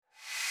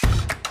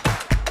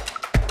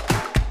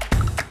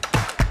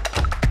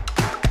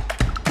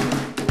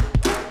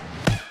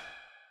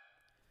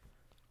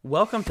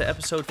welcome to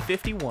episode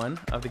 51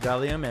 of the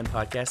Godly Young Men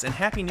podcast, and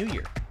Happy New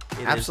Year.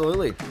 It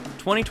Absolutely. is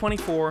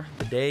 2024,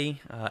 the day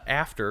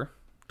after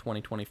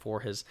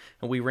 2024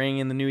 and we rang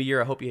in the new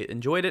year. I hope you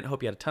enjoyed it. I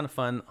hope you had a ton of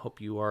fun. Hope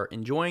you are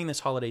enjoying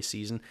this holiday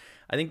season.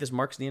 I think this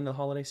marks the end of the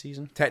holiday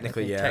season.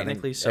 Technically, yeah.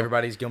 Technically, so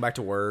everybody's going back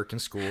to work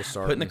and school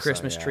starting. putting the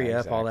Christmas tree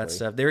up, exactly. all that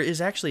stuff. There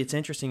is actually, it's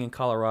interesting in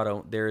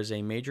Colorado, there is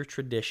a major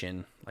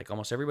tradition, like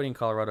almost everybody in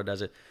Colorado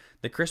does it.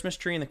 The Christmas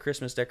tree and the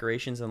Christmas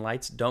decorations and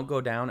lights don't go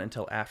down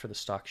until after the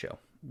stock show.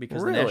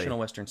 Because Really? the National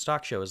Western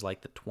Stock Show is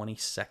like the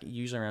 22nd,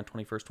 usually around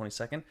 21st,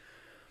 22nd.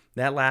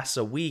 That lasts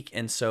a week,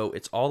 and so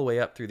it's all the way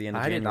up through the end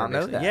of I January. did not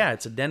know that. Yeah,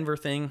 it's a Denver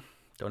thing.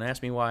 Don't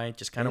ask me why.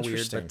 Just kind of weird.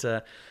 Interesting.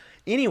 But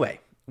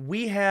anyway,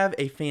 we have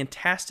a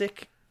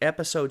fantastic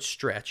episode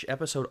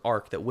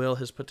arc that Will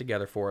has put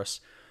together for us.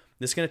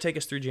 This is going to take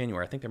us through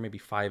January. I think there may be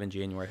 5 in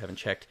January. I haven't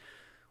checked.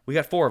 We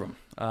got 4 of them,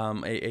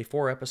 a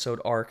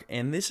 4-episode arc,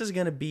 and this is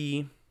going to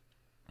be,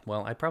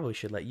 well, I probably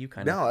should let you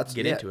kind of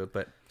get into it.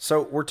 But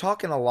So we're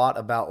talking a lot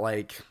about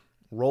like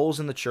roles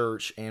in the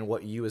church and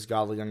what you as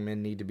godly young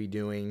men need to be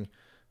doing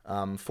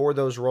for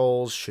those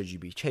roles. Should you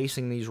be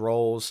chasing these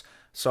roles?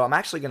 So I'm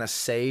actually going to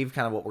save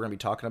kind of what we're going to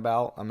be talking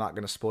about. I'm not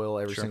going to spoil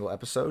every single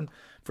episode.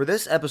 For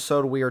this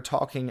episode, we are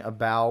talking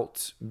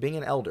about being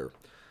an elder.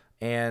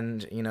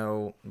 And, you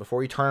know,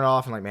 before you turn it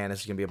off and like, man,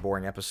 this is going to be a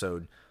boring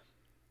episode,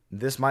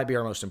 this might be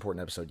our most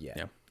important episode yet.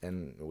 Yeah.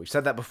 And we've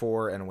said that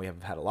before, and we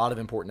have had a lot of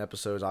important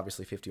episodes.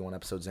 Obviously, 51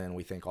 episodes in,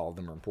 we think all of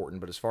them are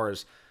important. But as far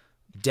as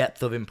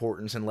depth of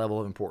importance and level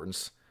of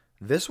importance,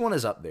 this one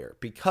is up there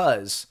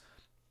because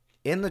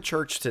in the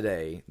church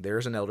today,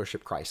 there's an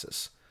eldership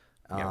crisis.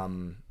 Yeah.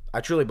 I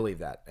truly believe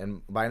that.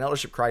 And by an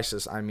eldership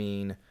crisis, I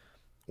mean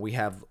we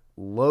have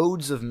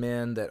loads of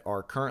men that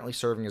are currently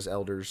serving as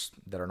elders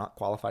that are not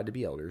qualified to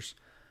be elders.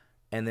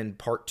 And then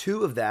part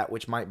 2 of that,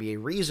 which might be a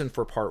reason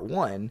for part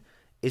 1,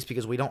 is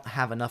because we don't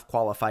have enough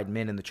qualified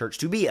men in the church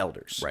to be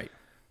elders. right.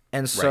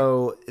 And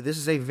so this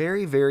is a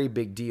very, very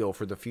big deal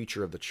for the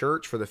future of the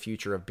church, for the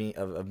future of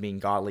being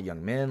godly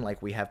young men.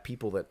 Like we have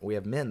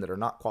men that are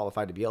not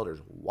qualified to be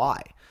elders.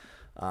 Why?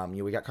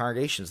 We got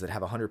congregations that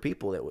have 100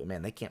 people that,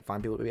 man, they can't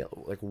find people to be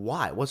like,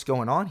 why? What's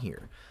going on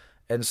here?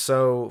 And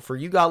so for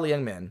you godly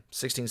young men,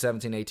 16,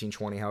 17, 18,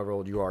 20, however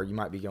old you are, you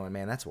might be going,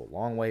 man, that's a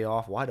long way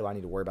off. Why do I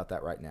need to worry about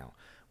that right now?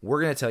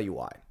 We're going to tell you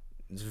why.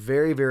 It's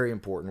very, very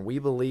important. We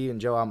believe,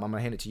 and Joe, I'm going to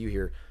hand it to you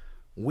here.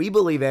 We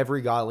believe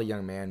every godly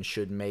young man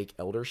should make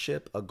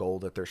eldership a goal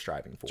that they're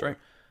striving for. That's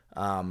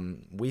right.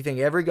 We think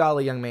every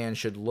godly young man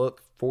should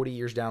look 40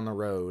 years down the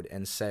road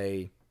and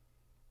say,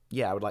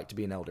 yeah, I would like to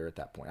be an elder at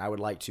that point. I would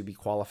like to be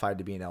qualified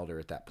to be an elder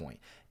at that point.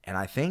 And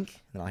I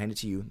think, and I'll hand it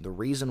to you, the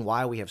reason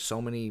why we have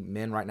so many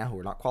men right now who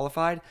are not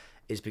qualified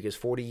is because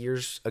 40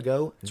 years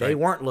ago, they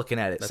weren't looking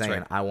at it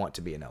saying, I want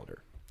to be an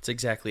elder. That's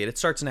exactly it. It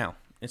starts now.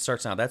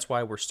 That's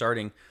why we're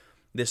starting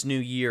this new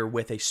year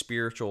with a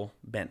spiritual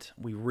bent.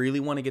 We really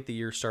want to get the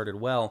year started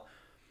well.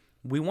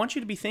 We want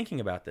you to be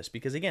thinking about this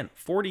because, again,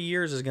 40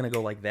 years is going to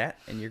go like that,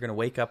 and you're going to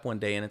wake up one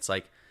day and it's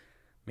like,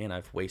 man,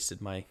 I've wasted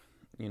my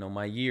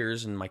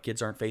years, and my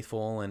kids aren't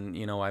faithful, and,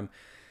 I've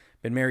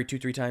been married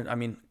 2-3 times. I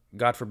mean,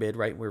 God forbid,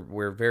 right?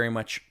 We're very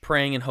much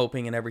praying and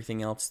hoping and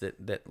everything else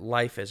that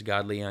life as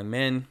godly young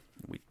men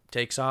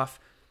takes off.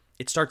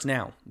 It starts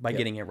now by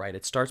getting it right.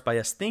 It starts by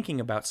us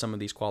thinking about some of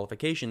these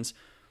qualifications.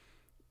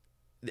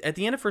 At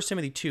the end of 1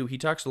 Timothy 2, he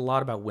talks a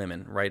lot about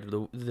women, right?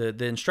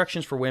 The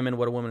instructions for women,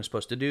 what a woman is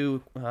supposed to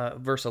do.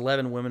 Verse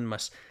 11, women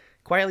must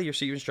quietly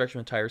receive instruction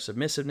with entire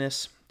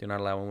submissiveness. Do not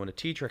allow a woman to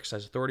teach or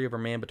exercise authority over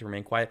man, but to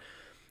remain quiet.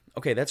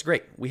 Okay, that's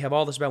great. We have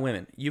all this about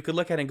women. You could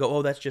look at it and go,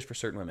 oh, that's just for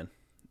certain women.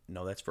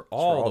 No, that's for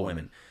all the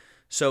women.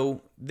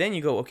 So then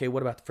you go, okay,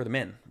 what about for the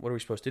men? What are we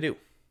supposed to do?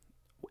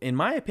 In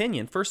my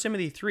opinion, 1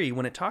 Timothy 3,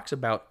 when it talks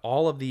about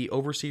all of the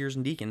overseers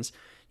and deacons,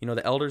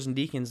 the elders and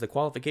deacons, the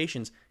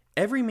qualifications,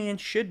 every man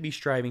should be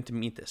striving to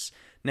meet this.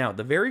 Now,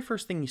 the very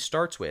first thing he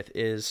starts with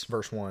is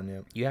Verse 1, yeah.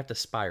 you have to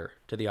aspire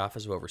to the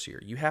office of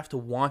overseer. You have to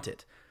want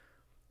it.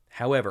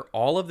 However,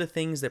 all of the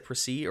things that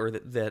precede or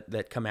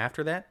that come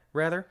after that,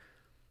 rather,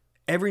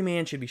 every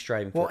man should be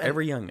striving for,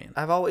 every young man.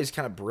 I've always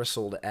kind of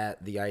bristled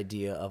at the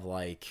idea of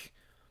like,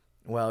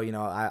 well,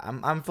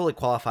 I'm fully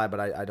qualified, but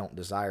I don't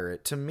desire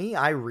it. To me,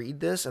 I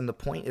read this, and the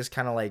point is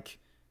kind of like,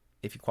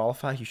 if you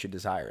qualify, you should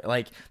desire it.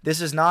 Like,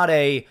 this is not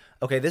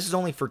this is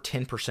only for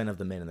 10% of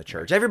the men in the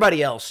church.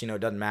 Everybody else,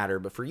 doesn't matter.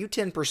 But for you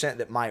 10%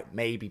 that might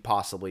maybe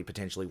possibly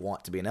potentially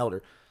want to be an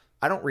elder,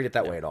 I don't read it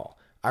that way at all.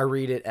 I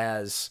read it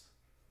as,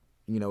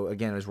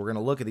 again, as we're going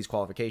to look at these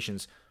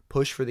qualifications,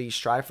 push for these,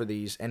 strive for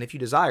these, and if you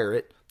desire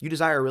it, you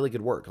desire really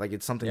good work. Like,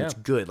 it's something that's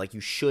good. Like, you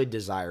should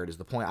desire it is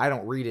the point. I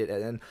don't read it,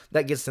 and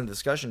that gets into the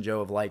discussion,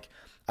 Joe, of like,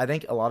 I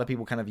think a lot of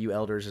people kind of view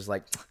elders as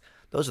like,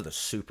 those are the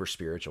super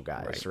spiritual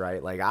guys,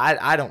 right? Like,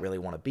 I don't really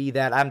want to be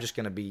that. I'm just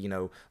going to be,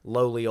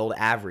 lowly old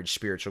average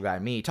spiritual guy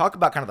me. Talk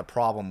about kind of the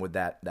problem with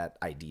that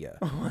idea.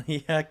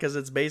 Yeah, because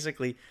it's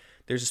basically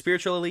There's a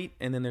spiritual elite,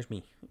 and then there's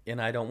me,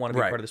 and I don't want to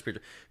be Right. part of the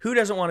spiritual. Who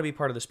doesn't want to be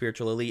part of the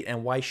spiritual elite,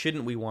 and why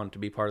shouldn't we want to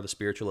be part of the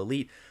spiritual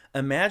elite?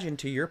 Imagine,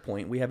 to your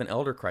point, we have an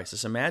elder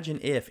crisis. Imagine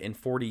if in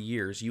 40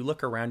 years you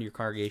look around your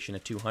congregation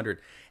of 200,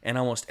 and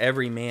almost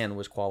every man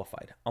was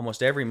qualified.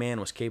 Almost every man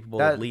was capable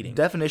That of leading.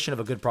 definition of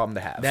a good problem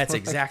to have. That's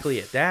exactly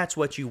it. That's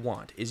what you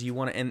want. Is you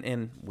want to,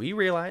 and we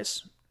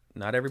realize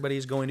not everybody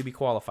is going to be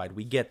qualified.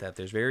 We get that.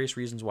 There's various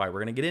reasons why.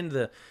 We're going to get into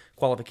the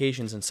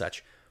qualifications and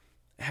such.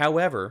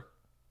 However,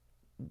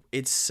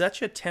 it's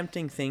such a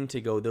tempting thing to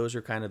go, those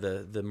are kind of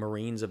the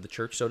Marines of the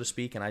church, so to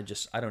speak, and I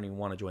don't even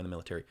want to join the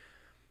military.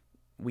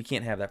 We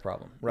can't have that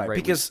problem. Right.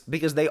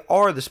 Because they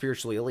are the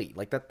spiritually elite.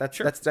 Like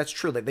that's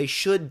true. Like they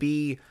should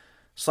be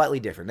slightly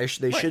different.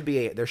 They should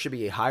be there should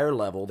be a higher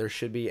level. There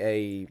should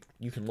be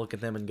you can look at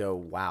them and go,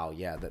 wow,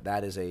 yeah,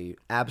 that is a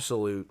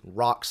absolute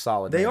rock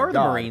solid. They man are of the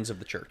God. Marines of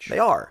the church. They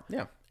are.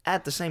 Yeah.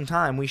 At the same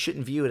time, we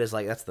shouldn't view it as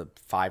like that's the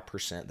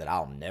 5% that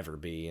I'll never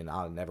be and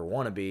I'll never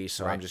want to be.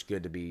 So I'm just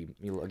good to be,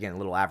 again, a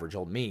little average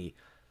old me.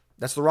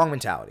 That's the wrong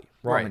mentality.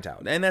 Wrong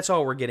mentality. And that's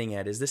all we're getting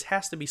at is this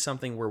has to be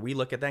something where we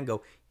look at that and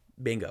go,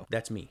 bingo,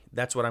 that's me.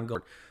 That's what I'm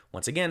going.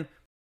 Once again,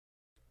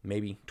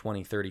 maybe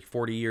 20, 30,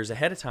 40 years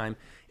ahead of time,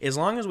 as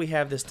long as we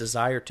have this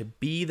desire to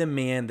be the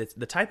man, that's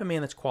the type of man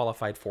that's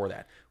qualified for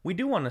that. We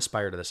do want to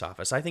aspire to this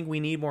office. I think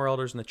we need more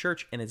elders in the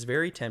church, and it's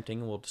very tempting,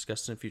 and we'll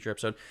discuss this in a future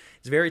episode,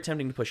 it's very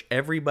tempting to push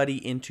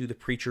everybody into the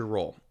preacher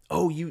role.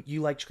 Oh,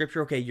 you like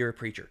scripture? Okay, you're a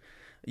preacher.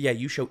 Yeah,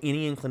 you show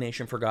any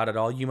inclination for God at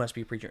all, you must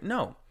be a preacher.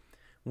 No.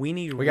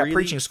 We got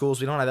preaching schools,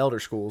 we don't have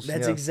elder schools.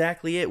 That's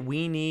exactly it.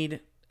 We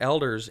need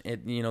elders,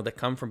 that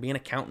come from being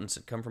accountants,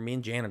 that come from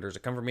being janitors,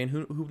 that come from being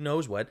who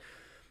knows what.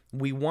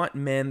 We want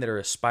men that are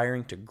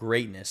aspiring to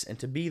greatness and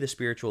to be the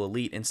spiritual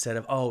elite instead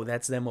of, oh,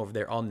 that's them over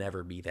there. I'll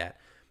never be that.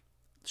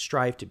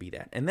 Strive to be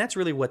that. And that's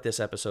really what this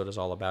episode is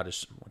all about,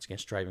 is once again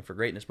striving for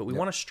greatness. But we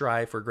want to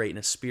strive for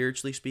greatness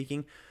spiritually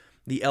speaking.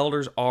 The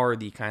elders are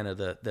the kind of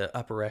the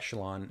upper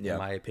echelon, in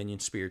my opinion,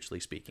 spiritually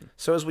speaking.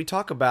 So as we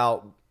talk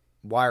about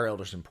why are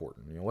elders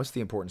important, what's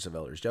the importance of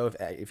elders? Joe,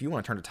 if you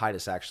want to turn to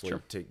Titus actually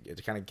to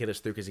kind of get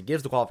us through, because he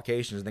gives the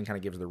qualifications and then kind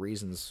of gives the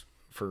reasons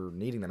for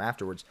needing them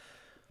afterwards.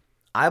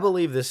 I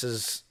believe this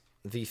is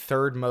the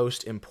third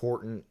most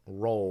important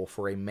role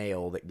for a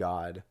male that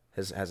God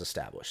has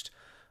established.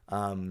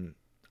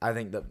 I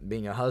think that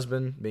being a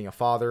husband, being a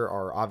father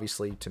are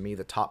obviously, to me,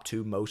 the top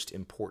two most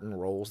important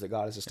roles that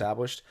God has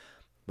established.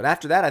 But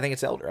after that, I think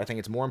it's elder. I think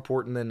it's more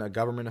important than a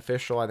government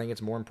official. I think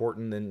it's more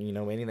important than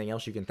anything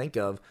else you can think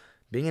of.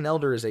 Being an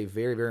elder is a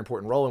very, very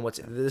important role. And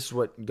this is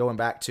what, going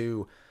back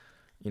to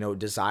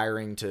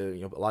desiring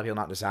to, a lot of people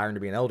not desiring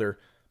to be an elder.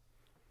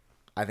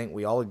 I think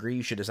we all agree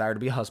you should desire to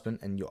be a husband,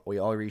 and we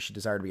all agree you should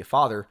desire to be a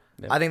father.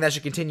 Yep. I think that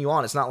should continue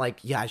on. It's not like,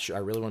 I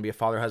really want to be a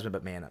father, husband,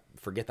 but man,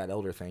 forget that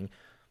elder thing.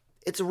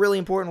 It's a really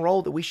important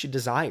role that we should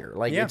desire.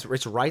 Like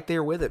it's right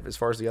there with it as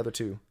far as the other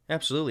two.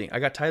 Absolutely. I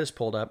got Titus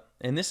pulled up,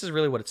 and this is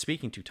really what it's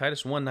speaking to.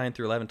 Titus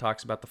 1:9-11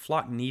 talks about the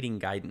flock needing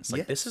guidance.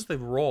 Like this is the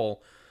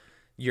role.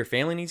 Your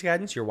family needs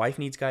guidance. Your wife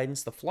needs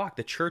guidance. The flock,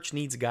 the church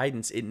needs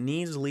guidance. It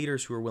needs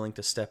leaders who are willing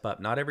to step up.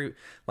 Not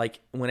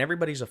when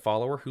everybody's a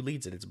follower, who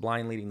leads it? It's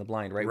blind leading the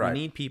blind, right? We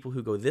need people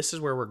who go, this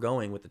is where we're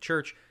going with the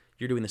church.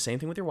 You're doing the same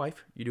thing with your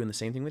wife. You're doing the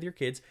same thing with your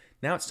kids.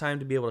 Now it's time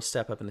to be able to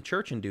step up in the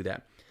church and do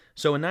that.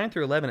 So in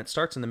 9-11, it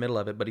starts in the middle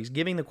of it, but he's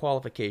giving the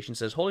qualification. It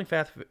says, holding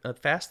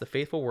fast the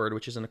faithful word,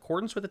 which is in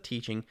accordance with the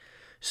teaching,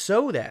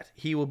 so that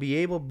he will be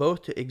able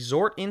both to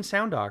exhort in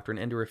sound doctrine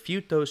and to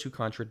refute those who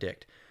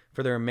contradict.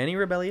 For there are many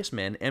rebellious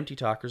men, empty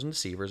talkers and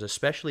deceivers,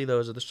 especially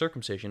those of the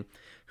circumcision,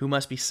 who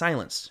must be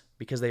silenced,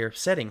 because they are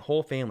upsetting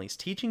whole families,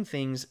 teaching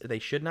things they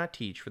should not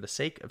teach for the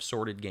sake of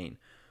sordid gain.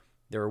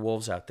 There are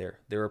wolves out there.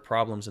 There are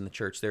problems in the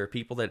church. There are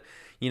people that,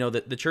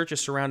 the church is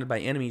surrounded by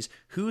enemies.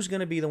 Who's going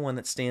to be the one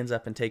that stands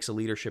up and takes a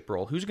leadership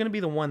role? Who's going to be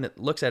the one that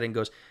looks at it and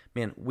goes,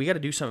 man, we got to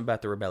do something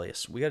about the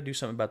rebellious. We got to do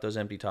something about those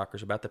empty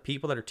talkers, about the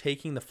people that are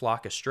taking the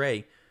flock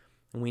astray.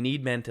 And we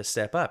need men to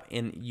step up.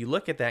 And you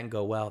look at that and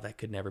go, well, that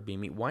could never be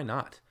me. Why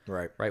not?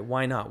 Right.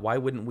 Why not? Why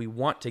wouldn't we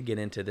want to get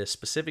into this,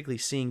 specifically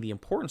seeing the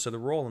importance of the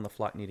role in the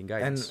flock needing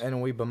guidance?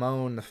 And we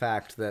bemoan the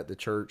fact that the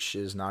church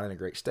is not in a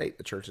great state.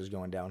 The church is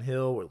going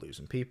downhill. We're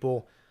losing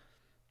people.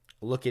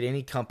 Look at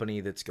any company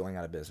that's going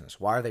out of business.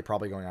 Why are they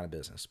probably going out of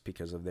business?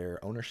 Because of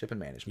their ownership and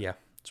management. Yeah,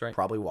 that's right.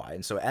 Probably why.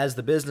 And so as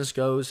the business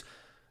goes,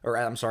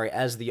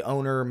 as the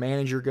owner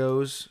manager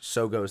goes,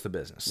 so goes the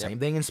business. Yep. Same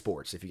thing in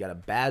sports. If you got a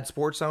bad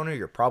sports owner,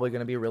 you're probably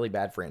going to be a really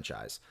bad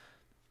franchise.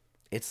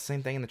 It's the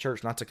same thing in the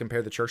church. Not to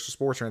compare the church to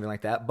sports or anything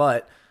like that,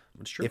 but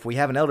if we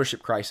have an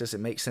eldership crisis, it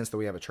makes sense that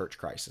we have a church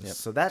crisis. Yep.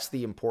 So that's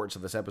the importance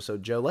of this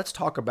episode. Joe, let's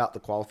talk about the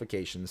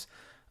qualifications.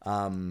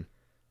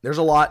 There's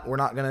a lot. We're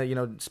not going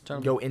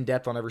to, go in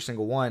depth on every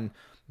single one.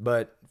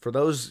 But for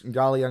those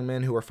godly young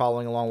men who are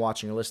following along,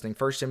 watching, or listening,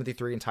 1 Timothy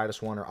 3 and Titus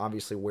 1 are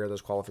obviously where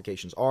those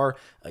qualifications are.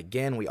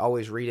 Again, we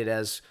always read it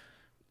as,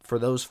 for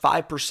those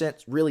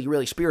 5% really,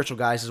 really spiritual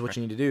guys is what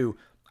you need to do.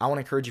 I want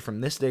to encourage you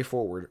from this day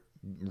forward,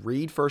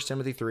 read 1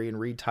 Timothy 3 and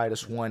read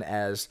Titus 1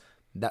 as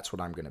that's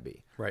what I'm going to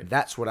be. Right.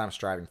 That's what I'm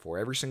striving for.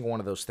 Every single one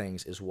of those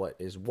things is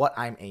what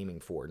I'm aiming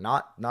for.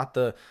 Not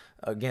the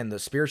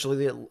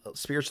spiritually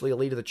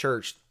elite of the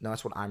church. No,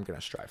 that's what I'm going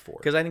to strive for.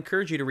 Because I'd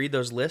encourage you to read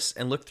those lists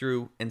and look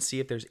through and see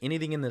if there's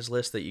anything in this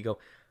list that you go,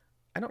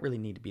 I don't really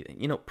need to be,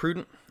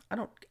 prudent. I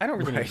don't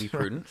really need to be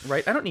prudent,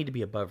 right? I don't need to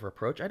be above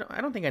reproach. I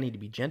don't think I need to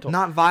be gentle.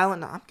 Not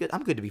violent. No, I'm good.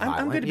 I'm good to be violent.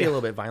 I'm good to be a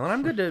little bit violent.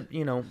 I'm good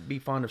to, be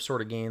fond of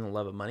sort of gain the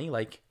love of money.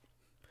 Like,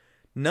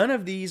 none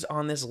of these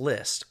on this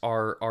list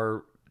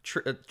are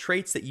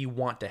traits that you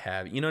want to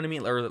have. You know what I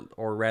mean?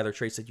 Or rather,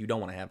 traits that you don't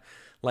want to have.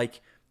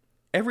 Like,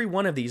 every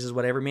one of these is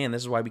what every man.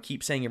 This is why we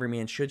keep saying every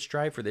man should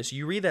strive for this.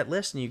 You read that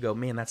list and you go,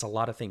 man, that's a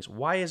lot of things.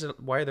 Why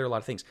are there a lot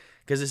of things?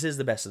 Because this is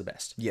the best of the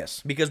best.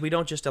 Yes. Because we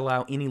don't just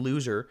allow any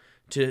loser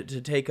to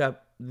take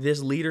up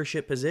this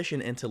leadership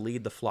position and to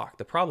lead the flock.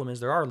 The problem is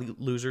there are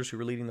losers who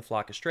are leading the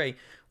flock astray.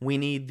 We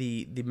need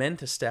the men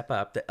to step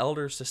up, the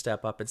elders to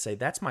step up and say,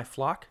 that's my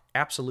flock?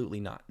 Absolutely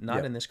not.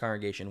 Not in this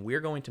congregation. We're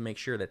going to make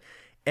sure that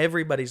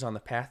everybody's on the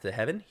path to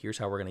heaven. Here's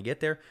how we're going to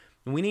get there.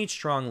 And we need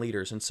strong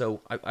leaders. And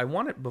so I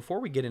want it, before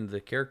we get into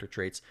the character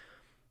traits,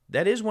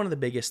 that is one of the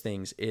biggest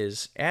things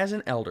is, as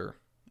an elder,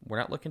 we're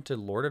not looking to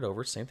lord it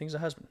over. Same thing as a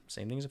husband.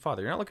 Same thing as a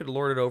father. You're not looking to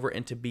lord it over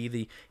and to be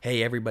the,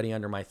 hey, everybody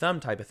under my thumb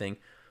type of thing.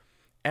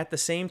 At the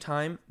same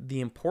time, the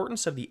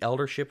importance of the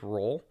eldership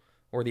role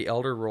or the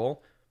elder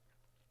role,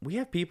 we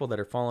have people that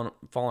are falling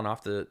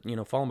off the,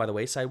 falling by the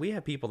wayside. We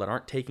have people that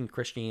aren't taking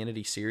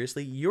Christianity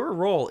seriously. Your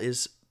role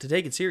is to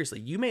take it seriously.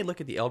 You may look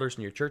at the elders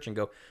in your church and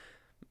go,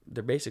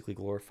 they're basically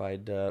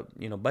glorified,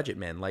 budget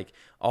men. Like,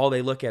 all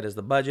they look at is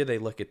the budget. They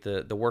look at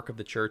the work of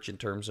the church in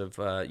terms of,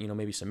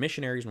 maybe some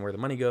missionaries and where the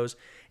money goes.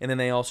 And then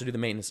they also do the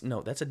maintenance.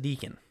 No, that's a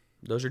deacon.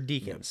 Those are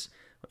deacons.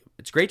 Yep.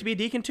 It's great to be a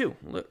deacon too.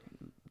 Look,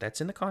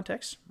 that's in the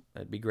context.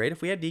 It'd be great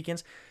if we had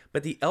deacons.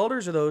 But the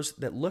elders are those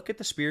that look at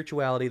the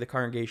spirituality of the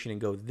congregation and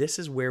go, this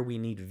is where we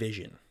need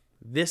vision.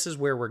 This is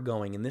where we're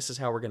going, and this is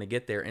how we're going to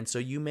get there. And so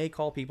you may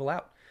call people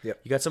out.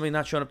 Yep. You got somebody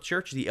not showing up to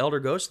church. The elder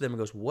goes to them and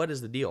goes, what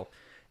is the deal?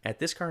 At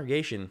this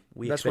congregation,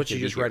 that's what you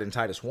just read in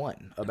Titus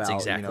 1 about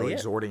exactly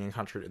exhorting and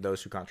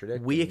those who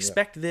contradict. We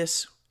expect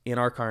this in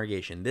our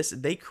congregation.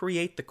 They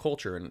create the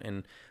culture, and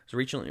I was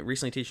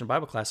recently teaching a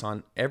Bible class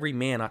on every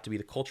man ought to be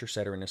the culture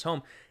setter in his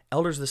home.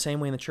 Elders are the same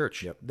way in the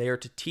church. Yep. They are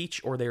to teach,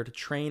 or they are to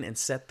train and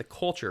set the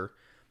culture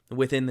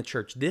within the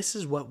church. This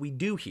is what we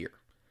do here.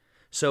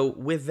 So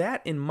with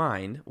that in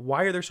mind,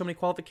 why are there so many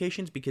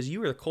qualifications? Because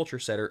you are the culture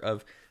setter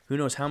of who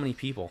knows how many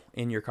people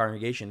in your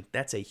congregation.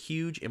 That's a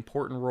huge,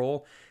 important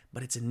role,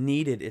 but it's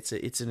needed.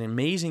 It's an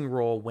amazing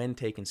role when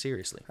taken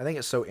seriously. I think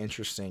it's so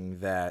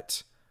interesting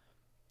that,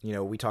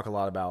 we talk a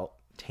lot about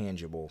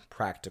tangible,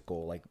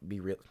 practical, like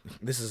be real.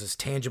 This is as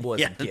tangible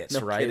as it gets,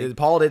 no right? kidding.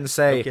 Paul didn't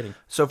say. No kidding.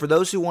 So for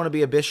those who want to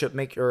be a bishop,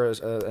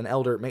 an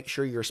elder, make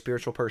sure you're a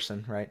spiritual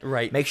person, right?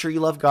 Right. Make sure you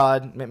love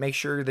God. Make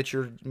sure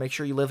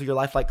you live your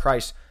life like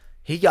Christ.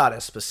 He got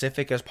as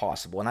specific as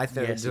possible, and I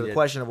think to the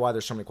question of why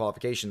there's so many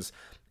qualifications,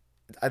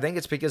 I think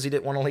it's because he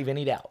didn't want to leave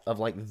any doubt of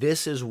like,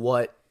 this is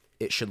what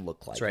it should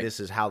look like. Right. This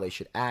is how they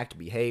should act,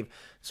 behave.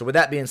 So with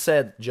that being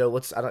said, Joe, we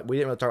didn't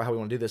really talk about how we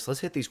want to do this.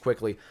 Let's hit these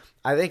quickly.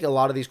 I think a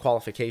lot of these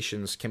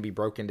qualifications can be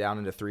broken down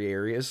into 3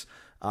 areas,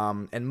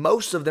 and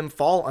most of them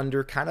fall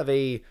under kind of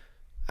I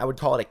would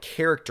call it a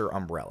character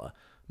umbrella.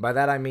 By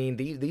that I mean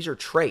these are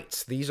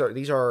traits. These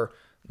are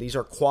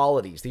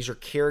qualities. These are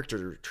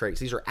character traits.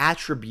 These are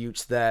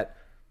attributes that,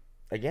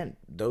 again,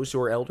 those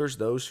who are elders,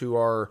 those who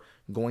are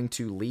going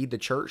to lead the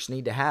church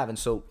need to have. And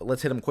so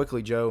let's hit them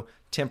quickly, Joe.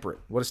 Temperate.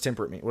 What does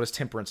temperate mean? What does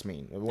temperance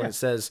mean? When it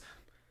says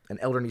an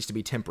elder needs to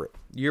be temperate.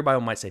 Your Bible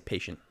might say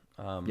patient.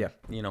 Yeah.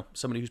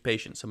 Somebody who's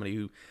patient, somebody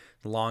who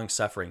long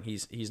suffering.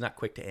 He's not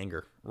quick to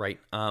anger, right?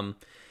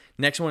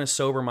 Next one is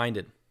sober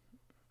minded.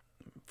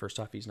 First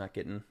off, he's not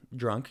getting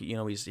drunk.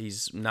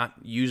 He's not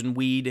using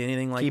weed,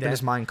 anything like that. Keeping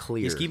his mind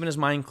clear. He's keeping his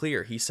mind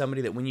clear. He's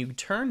somebody that when you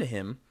turn to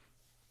him,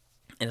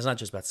 and it's not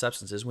just about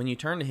substances, when you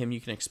turn to him,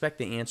 you can expect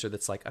the answer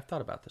that's like, I've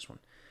thought about this one.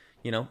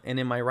 And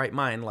in my right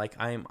mind, like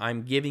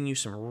I'm giving you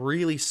some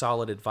really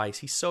solid advice.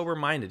 He's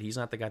sober-minded. He's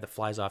not the guy that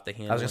flies off the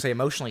handle. I was going to say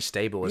emotionally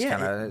stable is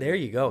kind of... There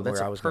you go. That's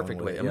a perfect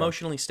way. Yeah.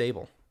 Emotionally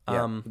stable.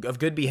 Yeah. Of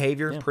good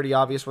behavior, pretty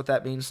obvious what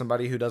that means.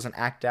 Somebody who doesn't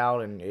act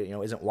out and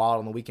isn't wild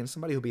on the weekends.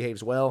 Somebody who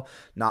behaves well,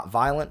 not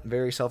violent,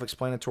 very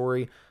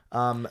self-explanatory.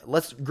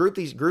 Let's group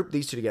these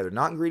two together.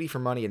 Not greedy for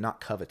money and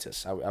not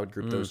covetous. I would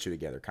group those two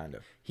together, kind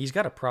of. He's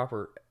got a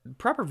proper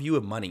view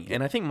of money,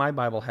 and I think my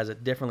Bible has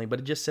it differently, but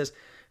it just says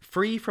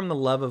free from the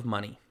love of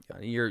money.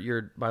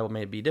 Your Bible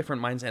may be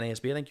different. Mine's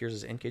NASB. I think yours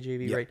is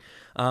NKJV,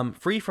 right?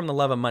 Free from the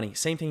love of money.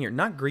 Same thing here.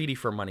 Not greedy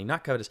for money,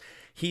 not covetous.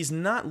 He's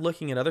not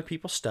looking at other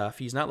people's stuff.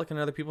 He's not looking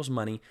at other people's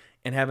money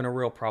and having a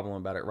real problem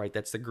about it, right?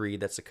 That's the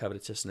greed. That's the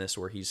covetousness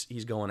where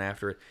he's going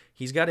after it.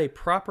 He's got a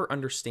proper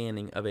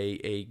understanding of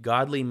a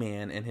godly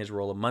man and his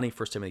role of money.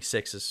 1 Timothy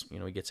 6 is,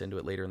 he gets into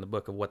it later in the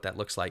book of what that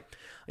looks like.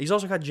 He's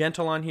also got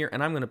gentle on here,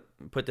 and I'm going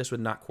to put this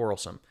with not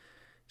quarrelsome.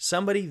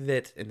 Somebody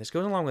that, and this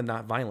goes along with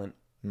not violent,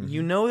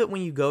 you know that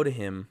when you go to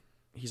him,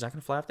 he's not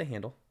going to fly off the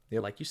handle,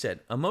 like you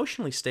said.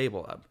 Emotionally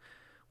stable.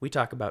 we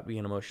talk about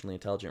being emotionally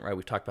intelligent, right?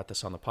 We've talked about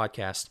this on the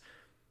podcast.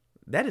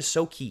 That is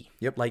so key.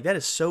 Yep. Like, that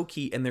is so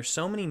key. And there's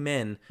so many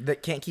men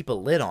that can't keep a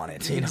lid on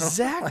it. You know?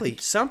 Exactly.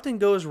 Something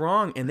goes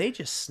wrong and they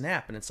just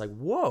snap, and it's like,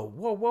 whoa,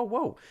 whoa, whoa,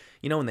 whoa.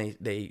 You know, and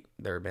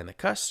there are men that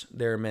cuss.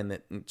 There are men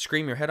that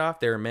scream your head off.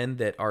 There are men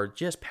that are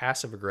just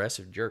passive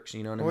aggressive jerks.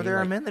 You know what I mean? Or there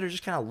are like, men that are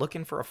just kind of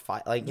looking for a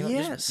fight, like, you know,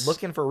 Yes. just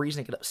looking for a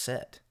reason to get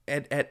upset.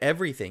 At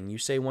everything. You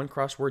say one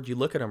cross word, you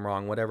look at him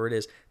wrong, whatever it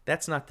is.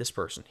 That's not this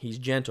person. He's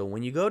gentle.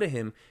 When you go to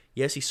him,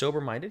 yes, he's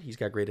sober-minded. He's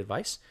got great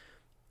advice.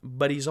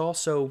 But he's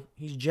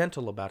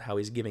gentle about how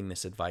he's giving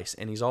this advice,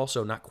 and he's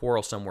also not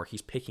quarrelsome where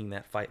he's picking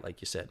that fight, like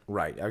you said.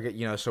 Right.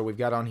 You know, so we've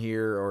got on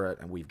here,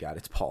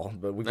 it's Paul,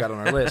 but we've got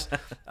on our list,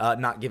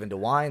 not given to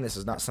wine. This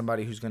is not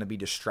somebody who's going to be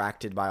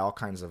distracted by all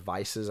kinds of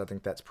vices. I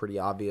think that's pretty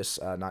obvious.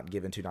 Not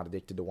given to, not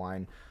addicted to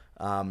wine.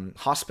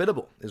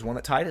 Hospitable is one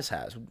that Titus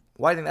has.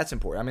 Why do you think that's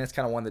important? I mean, it's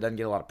kind of one that doesn't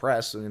get a lot of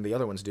press, and the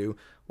other ones do.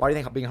 Why do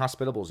you think being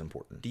hospitable is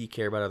important? Do you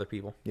care about other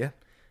people? Yeah.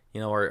 You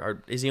know,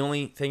 or is he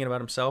only thinking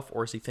about himself,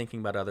 or is he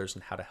thinking about others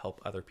and how to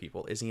help other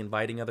people? Is he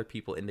inviting other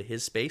people into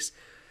his space?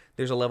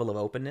 There's a level of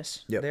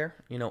openness there.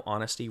 You know,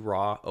 honesty,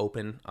 raw,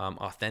 open,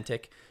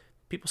 authentic.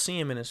 People see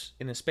him in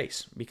his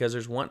space because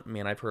there's one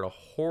man. I've heard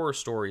horror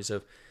stories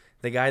of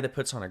the guy that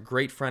puts on a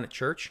great front at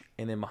church,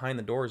 and then behind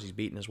the doors he's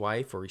beating his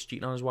wife, or he's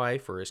cheating on his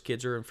wife, or his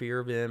kids are in fear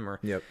of him, or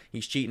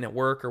he's cheating at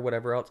work, or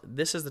whatever else.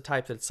 This is the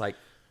type that's like,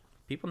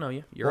 people know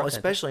you. You're authentic.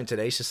 Especially in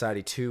today's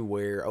society too,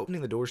 where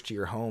opening the doors to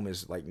your home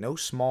is like no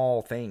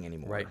small thing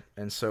anymore. Right.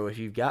 And so if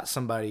you've got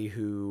somebody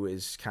who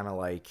is kind of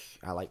like,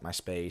 I like my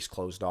space,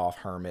 closed off,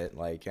 hermit,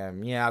 like,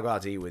 yeah, I'll go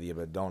out to eat with you,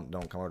 but don't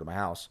come over to my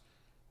house.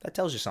 That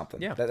tells you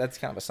something. Yeah. That's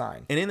kind of a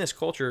sign. And in this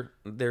culture,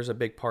 there's a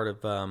big part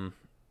of,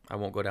 I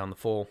won't go down the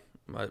full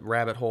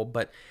rabbit hole,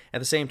 but at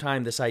the same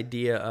time, this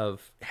idea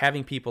of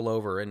having people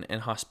over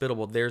and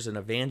hospitable, there's an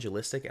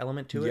evangelistic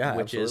element to it,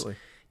 which absolutely. is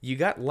you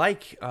got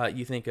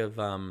you think of,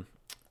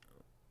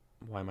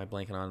 why am I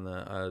blanking on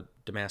the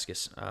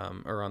Damascus,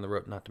 or on the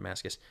road, not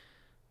Damascus.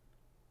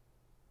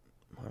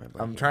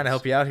 I'm trying to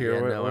help you out here.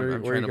 Yeah,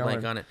 I'm trying to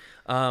blank on it.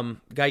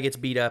 Guy gets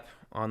beat up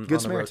on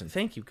the road.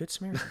 Thank you, Good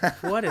Samaritan.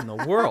 What in the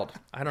world?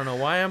 I don't know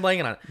why I'm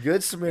blanking on it.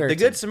 Good Samaritan. The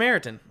Good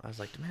Samaritan. I was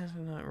like,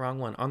 wrong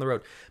one. On the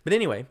road. But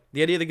anyway,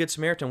 the idea of the Good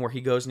Samaritan, where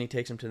he goes and he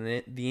takes him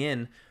to the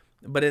inn,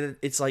 but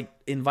it's like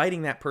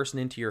inviting that person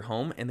into your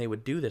home, and they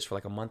would do this for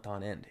like a month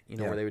on end,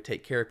 where they would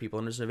take care of people.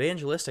 And there's an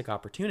evangelistic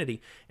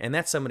opportunity, and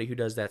that's somebody who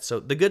does that. So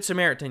the Good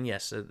Samaritan,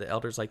 yes, the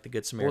elders like the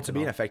Good Samaritan. Well, to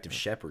be an effective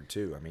shepherd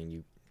too, I mean,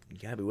 you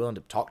got to be willing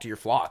to talk to your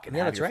flock and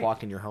have your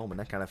flock in your home and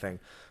that kind of thing.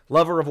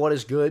 Lover of what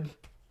is good,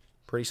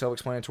 pretty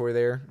self-explanatory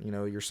there.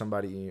 You're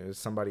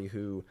somebody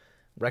who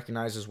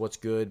recognizes what's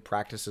good,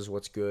 practices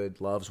what's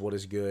good, loves what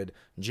is good,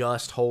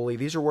 just, holy.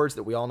 These are words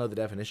that we all know the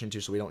definition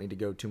to, so we don't need to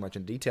go too much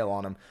in detail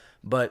on them.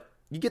 But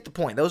you get the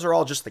point. Those are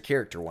all just the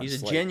character ones.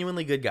 He's a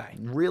genuinely good guy.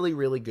 Really,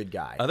 really good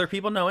guy. Other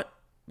people know it.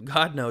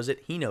 God knows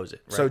it. He knows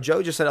it. Right? So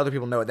Joe just said other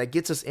people know it. That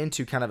gets us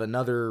into kind of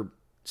another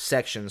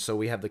section. So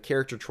we have the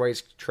character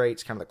traits,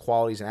 kind of the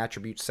qualities and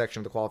attributes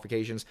section of the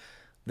qualifications.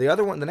 The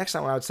other one, the next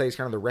one I would say is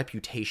kind of the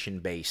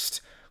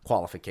reputation-based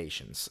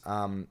qualifications.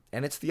 And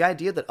it's the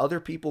idea that other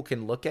people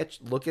can look at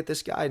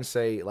this guy and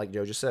say, like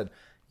Joe just said,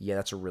 yeah,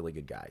 that's a really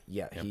good guy.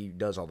 Yeah, yep. He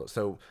does all those.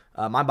 So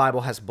my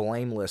Bible has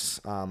blameless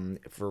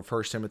for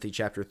 1 Timothy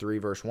chapter 3,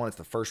 verse 1. It's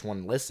the first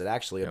one listed,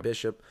 actually. A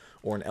bishop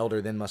or an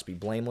elder then must be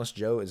blameless.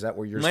 Joe, is that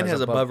where yours Mine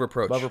has above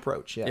reproach. Above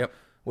reproach, yeah. Yep.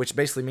 Which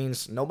basically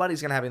means nobody's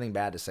going to have anything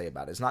bad to say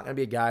about it. It's not going to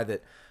be a guy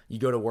that you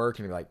go to work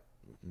and you're like,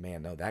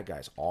 man, no, that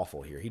guy's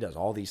awful here. He does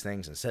all these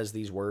things and says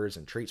these words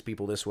and treats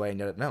people this way.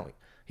 No,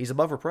 he's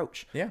above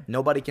reproach. Yeah.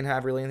 Nobody can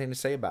have really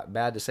anything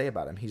bad to say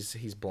about him.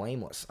 He's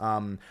blameless.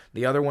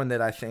 The other one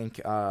that I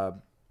think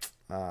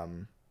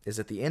is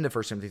at the end of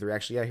 1 Timothy 3,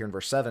 actually, here in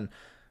verse 7,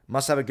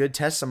 must have a good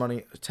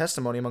testimony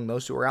among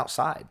those who are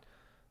outside.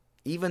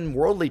 Even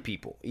worldly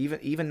people,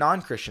 even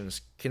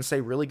non-Christians can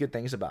say really good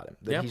things about him.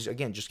 That he's,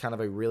 again, just kind of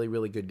a really,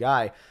 really good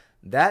guy.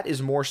 That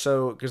is more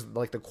so because,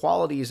 like, the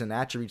qualities and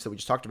attributes that we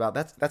just talked about,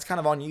 that's kind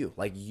of on you.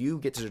 Like, you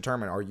get to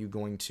determine, are you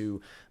going to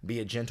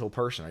be a gentle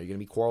person? Are you going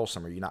to be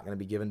quarrelsome? Are you not going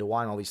to be given to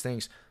wine? All these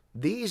things.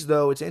 These,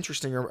 though, it's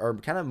interesting, are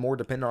kind of more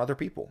dependent on other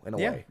people in a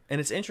way.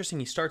 And it's interesting.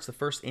 He starts the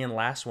first and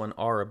last one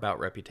are about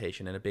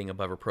reputation and it being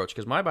above reproach.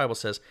 Because my Bible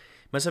says,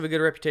 must have a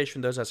good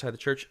reputation with those outside the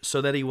church so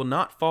that he will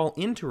not fall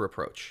into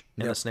reproach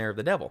and the snare of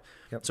the devil.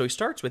 So he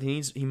starts with,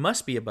 he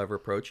must be above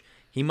reproach.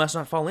 He must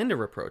not fall into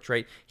reproach,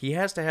 right? He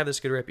has to have this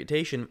good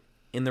reputation.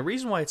 And the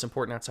reason why it's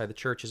important outside the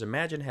church is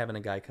imagine having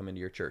a guy come into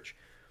your church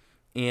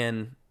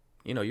and,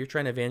 you're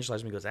trying to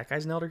evangelize him. He goes, that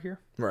guy's an elder here?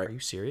 Right. Are you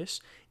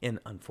serious? And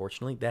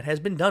unfortunately, that has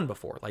been done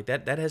before. Like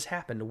that has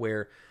happened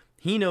where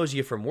he knows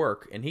you from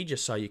work and he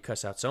just saw you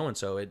cuss out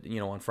so-and-so,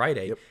 on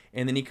Friday. Yep.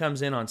 And then he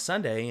comes in on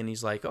Sunday and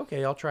he's like,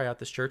 okay, I'll try out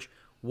this church.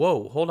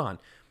 Whoa, hold on.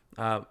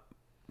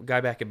 Guy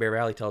back at Bear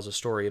Valley tells a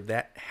story of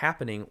that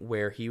happening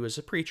where he was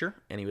a preacher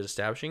and he was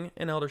establishing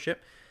an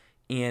eldership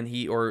and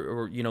he,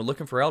 or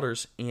looking for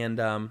elders. And,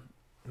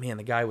 man,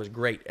 the guy was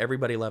great.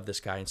 Everybody loved this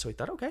guy. And so he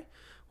thought, okay,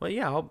 well,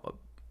 yeah,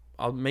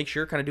 I'll make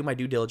sure, kind of do my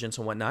due diligence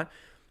and whatnot.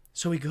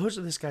 So he goes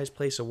to this guy's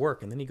place of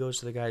work, and then he goes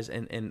to the guy's,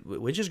 and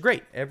which is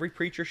great. Every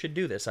preacher should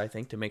do this, I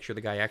think, to make sure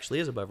the guy actually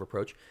is above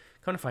reproach.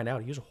 Come to find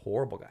out, he was a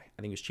horrible guy.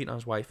 I think he was cheating on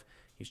his wife.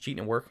 He was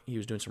cheating at work. He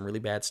was doing some really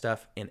bad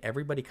stuff, and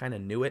everybody kind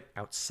of knew it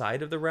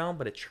outside of the realm.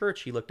 But at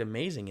church, he looked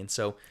amazing, and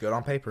so Good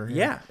on paper.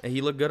 yeah,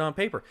 he looked good on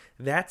paper.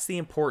 That's the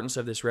importance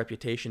of this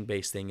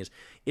reputation-based thing.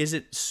 Is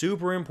it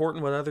super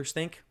important what others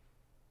think?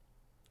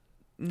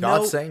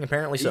 God's saying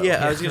apparently so.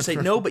 Yeah, I was going to say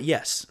no, but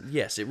yes,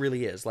 it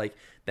really is. Like,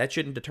 that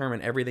shouldn't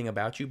determine everything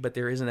about you, but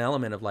there is an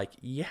element of like,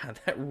 yeah,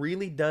 that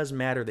really does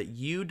matter, that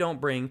you don't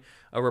bring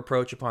a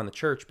reproach upon the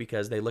church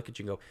because they look at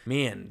you and go,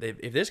 man,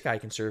 if this guy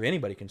can serve,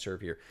 anybody can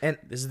serve here. And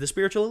this is the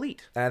spiritual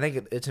elite. And I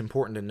think it's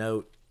important to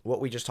note what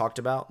we just talked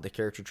about, the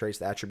character traits,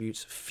 the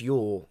attributes,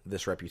 fuel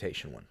this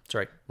reputation one. That's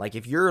right. Like,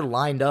 if you're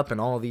lined up in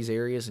all of these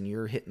areas and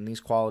you're hitting these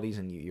qualities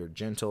and you're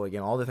gentle,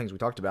 again, all the things we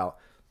talked about,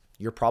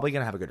 you're probably going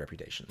to have a good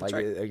reputation. Like,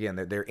 right. Again,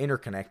 they're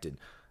interconnected.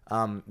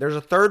 There's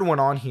a third one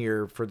on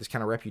here for this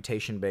kind of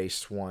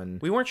reputation-based one.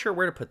 We weren't sure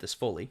where to put this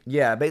fully.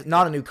 Yeah, but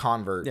not a new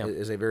convert Yeah.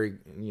 is a very,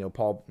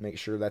 Paul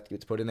makes sure that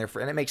gets put in there.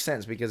 And it makes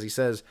sense because he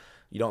says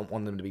you don't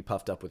want them to be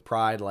puffed up with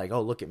pride. Like,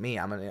 oh, look at me.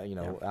 I'm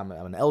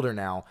an elder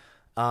now.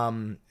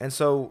 And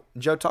so,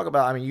 Joe, talk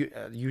about, I mean,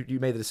 you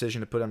made the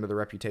decision to put under the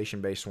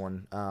reputation-based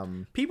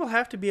one. People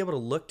have to be able to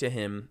look to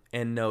him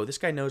and know this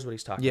guy knows what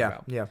he's talking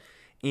about. Yeah.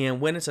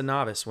 And when it's a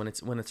novice, when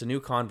it's a new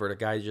convert, a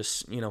guy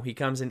just, he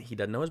comes in, he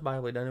doesn't know his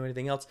Bible, he doesn't know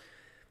anything else.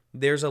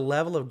 There's a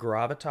level of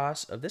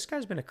gravitas of this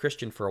guy's been a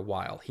Christian for a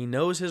while. He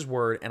knows his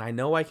word, and I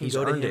know I can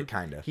go to him. He's earned it,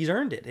 kind of. He's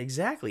earned it,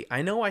 exactly.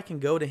 I know I can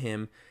go to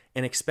him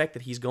and expect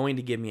that he's going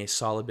to give me a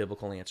solid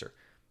biblical answer.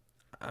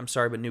 I'm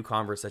sorry, but new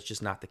converts, that's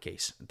just not the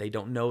case. They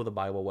don't know the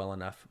Bible well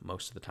enough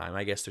most of the time.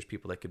 I guess there's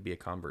people that could be a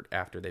convert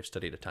after they've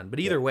studied a ton.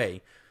 But either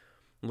way,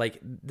 like,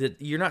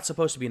 you're not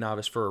supposed to be a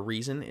novice for a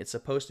reason. It's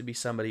supposed to be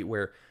somebody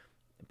where,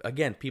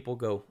 again, people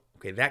go,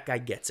 okay, that guy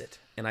gets it.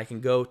 And I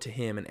can go to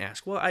him and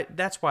ask. Well,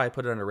 that's why I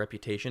put it under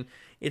reputation.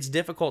 It's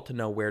difficult to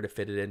know where to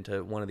fit it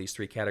into one of these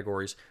three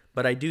categories.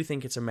 But I do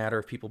think it's a matter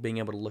of people being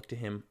able to look to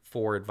him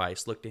for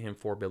advice, look to him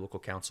for biblical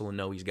counsel, and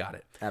know he's got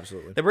it.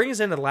 Absolutely. That brings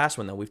us into the last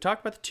one, though. We've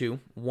talked about the two.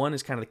 One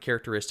is kind of the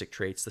characteristic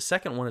traits. The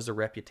second one is the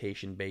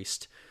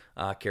reputation-based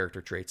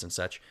character traits and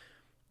such.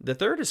 The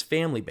third is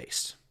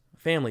family-based.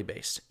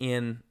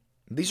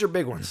 These are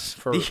big ones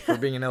for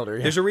being an elder.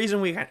 Yeah. There's a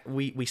reason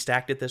we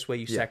stacked it this way.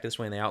 You stacked it this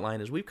way in the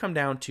outline. Is we've come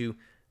down to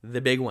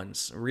the big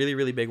ones, really,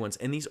 really big ones.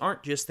 And these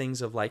aren't just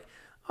things of like,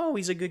 oh,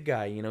 he's a good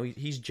guy.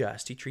 He's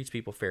just. He treats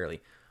people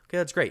fairly. Okay,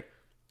 that's great.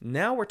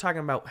 Now we're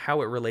talking about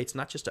how it relates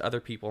not just to other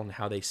people and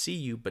how they see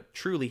you, but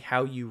truly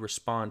how you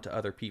respond to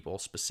other people,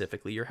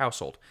 specifically your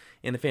household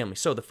and the family.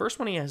 So the first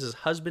one he has is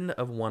husband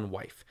of one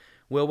wife.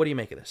 Will, what do you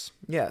make of this?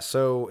 Yeah,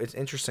 so it's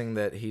interesting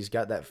that he's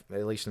got that,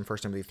 at least in 1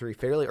 Timothy 3,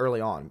 fairly early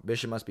on.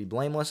 Bishop must be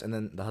blameless, and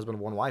then the husband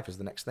of one wife is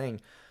the next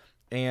thing.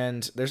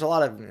 And there's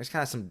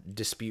kind of some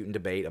dispute and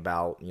debate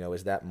about,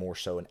 is that more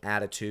so an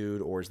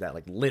attitude, or is that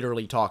like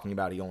literally talking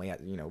about he only had,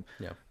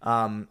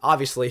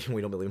 obviously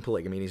we don't believe in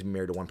polygamy, he's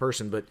married to one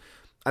person, but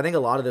I think a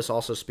lot of this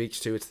also speaks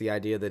to, it's the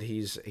idea that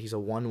he's a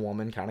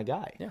one-woman kind of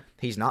guy. Yeah.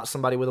 He's not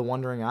somebody with a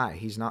wandering eye.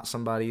 He's not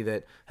somebody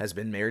that has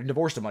been married and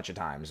divorced a bunch of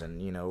times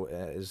and,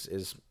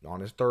 is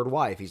on his third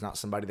wife. He's not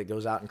somebody that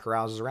goes out and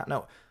carouses around.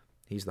 No,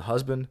 he's the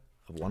husband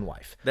of one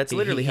wife. That's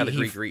literally how the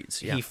Greek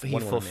reads. Yeah, he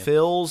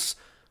fulfills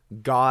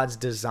God's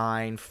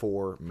design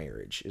for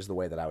marriage is the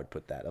way that I would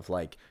put that. Of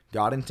like,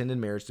 God intended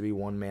marriage to be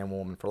one man, one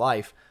woman for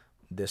life.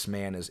 This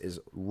man is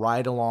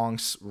right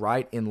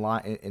in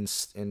line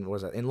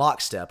in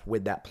lockstep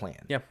with that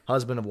plan. Yeah,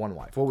 husband of one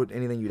wife. What would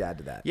anything you'd add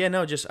to that? Yeah,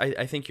 no, just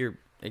I think you're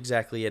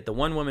exactly it. The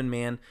one woman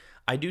man.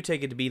 I do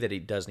take it to be that he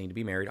does need to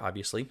be married.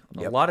 Obviously,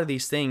 a lot of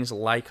these things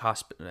like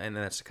and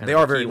that's kind of they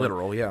are very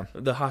literal. Yeah,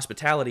 the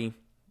hospitality.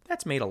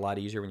 That's made a lot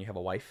easier when you have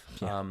a wife.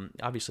 Yeah.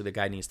 Obviously, the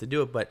guy needs to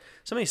do it, but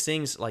some of these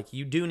things, like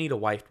you do need a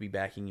wife to be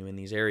backing you in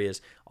these areas.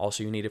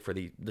 Also, you need it for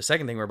the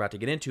second thing we're about to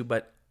get into,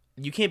 but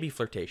you can't be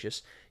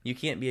flirtatious. You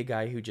can't be a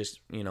guy who just,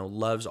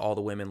 loves all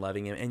the women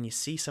loving him. And you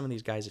see some of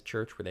these guys at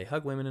church where they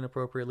hug women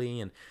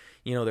inappropriately and,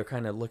 they're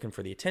kind of looking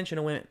for the attention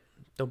of women.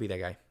 Don't be that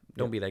guy.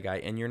 Don't be that guy.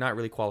 And you're not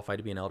really qualified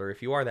to be an elder.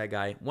 If you are that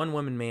guy, one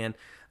woman man,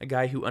 a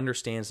guy who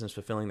understands and is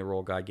fulfilling the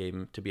role God gave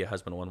him to be a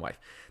husband of one wife.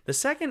 The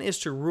second is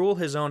to rule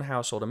his own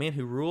household, a man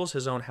who rules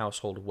his own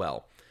household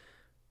well.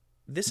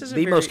 This is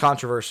the most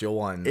controversial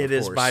one. It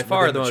is by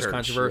far the most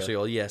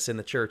controversial, yes, in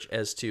the church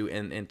as to,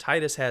 and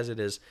Titus has it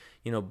as,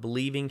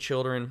 believing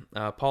children.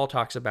 Paul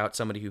talks about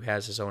somebody who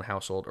has his own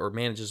household or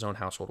manages his own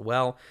household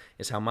well,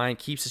 is how mine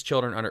keeps his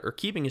children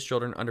keeping his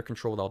children under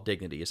control with all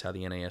dignity, is how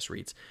the NAS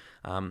reads.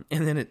 And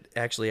then it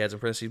actually adds in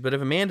parentheses, but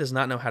if a man does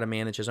not know how to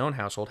manage his own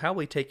household, how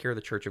will he take care of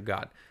the church of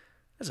God?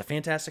 That's a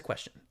fantastic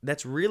question.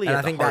 That's really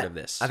at the heart of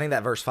this. I think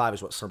that verse 5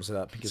 is what sums it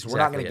up, because we're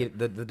not going to get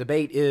the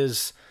debate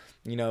is,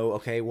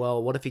 okay,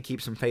 well, what if he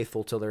keeps them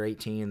faithful till they're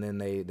 18 and then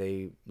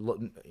they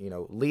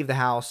leave the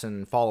house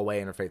and fall away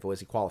and are faithful? Is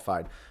he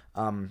qualified?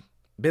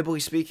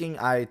 Biblically speaking,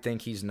 I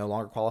think he's no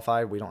longer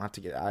qualified. We don't have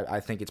to get. I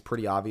think it's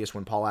pretty obvious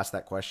when Paul asked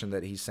that question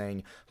that he's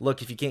saying,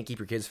 "Look, if you can't keep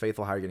your kids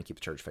faithful, how are you going to keep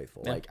the church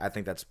faithful?" Yeah. Like, I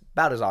think that's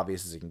about as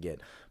obvious as it can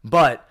get.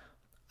 But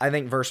I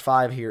think verse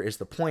 5 here is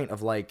the point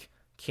of like,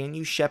 can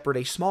you shepherd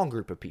a small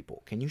group of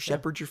people? Can you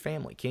shepherd your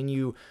family?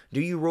 Do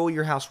you rule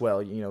your house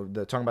well? You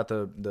know, talking about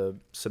the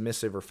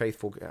submissive or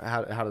faithful.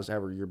 How does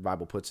ever your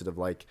Bible puts it of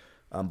like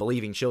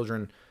believing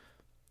children.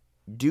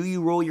 Do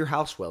you rule your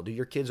house well? Do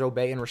your kids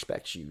obey and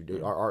respect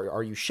you?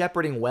 Are you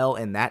shepherding well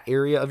in that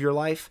area of your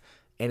life?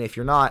 And if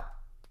you're not,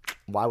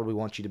 why would we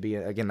want you to be?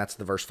 Again, that's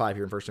the verse 5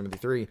 here in 1 Timothy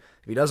 3. If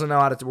he doesn't know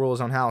how to rule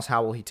his own house,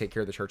 how will he take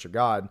care of the church of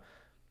God?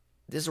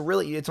 This is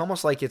really, it's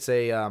almost like it's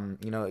a,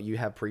 you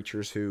have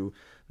preachers who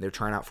they're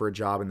trying out for a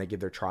job and they give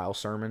their trial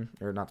sermon,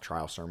 or not the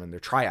trial sermon, their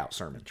tryout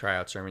sermon.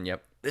 Tryout sermon,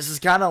 yep. This is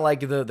kind of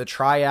like the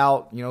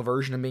tryout,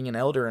 version of being an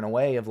elder in a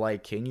way of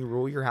like, can you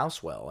rule your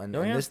house well? And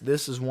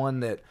this is one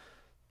that,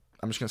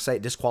 I'm just going to say,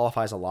 it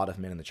disqualifies a lot of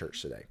men in the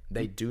church today.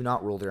 They do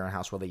not rule their own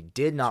house well. They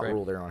did not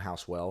rule their own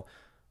house well.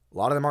 A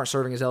lot of them aren't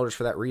serving as elders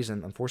for that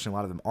reason. Unfortunately, a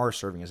lot of them are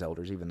serving as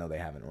elders, even though they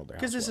haven't ruled their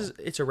house well. Because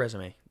it's a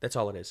resume. That's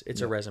all it is.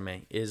 It's a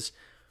resume.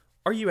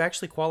 Are you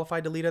actually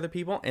qualified to lead other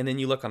people? And then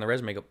you look on the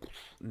resume and go,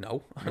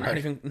 no, not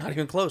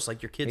even close.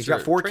 Like your kids He's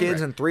got 4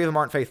 kids and 3 of them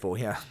aren't faithful.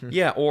 Yeah.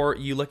 Yeah. Or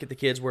you look at the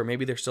kids where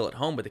maybe they're still at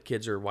home, but the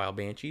kids are wild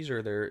banshees,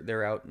 or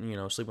they're out,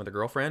 sleeping with a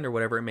girlfriend or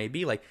whatever it may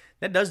be. Like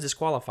that does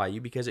disqualify you,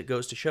 because it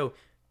goes to show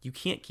you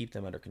can't keep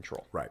them under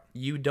control. Right.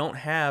 You don't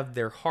have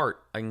their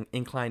heart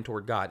inclined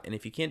toward God. And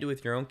if you can't do it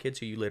with your own kids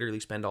who you literally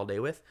spend all day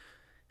with,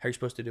 how are you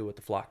supposed to do it with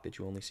the flock that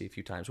you only see a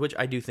few times? Which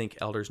I do think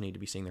elders need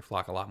to be seeing their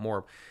flock a lot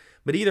more.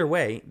 But either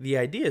way, the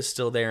idea is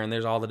still there, and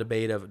there's all the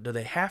debate of, do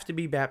they have to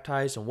be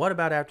baptized, and what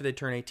about after they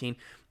turn 18?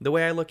 The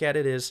way I look at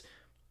it is,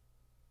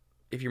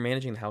 if you're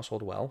managing the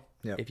household well,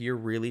 if you're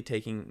really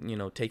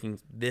taking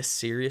this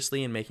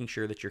seriously and making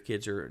sure that your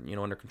kids are,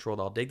 under control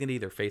with all dignity,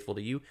 they're faithful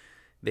to you,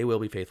 they will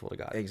be faithful to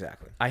God.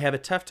 Exactly. I have a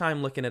tough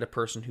time looking at a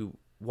person who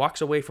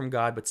walks away from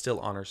God but still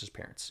honors his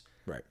parents.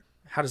 Right.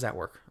 How does that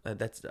work?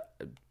 That's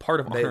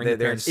part of honoring the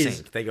parents. They're in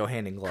sync. They go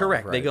hand in glove.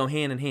 Correct. Right. They go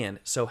hand in hand.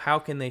 So how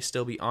can they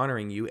still be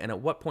honoring you? And at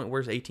what point,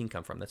 where's 18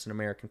 come from? That's an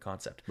American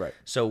concept. Right.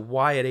 So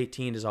why at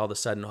 18 is all of a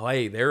sudden,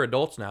 hey, they're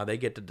adults now, they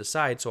get to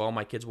decide, so all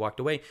my kids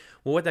walked away?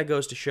 Well, what that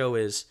goes to show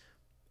is,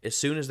 as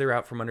soon as they're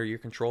out from under your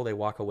control, they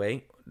walk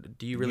away.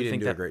 Do you really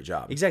think that... a great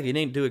job. Exactly. You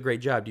didn't do a great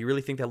job. Do you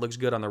really think that looks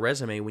good on the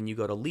resume when you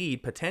go to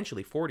lead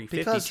potentially 40,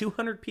 50,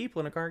 200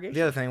 people in a congregation?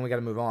 The other thing, we got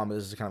to move on, but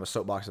this is kind of a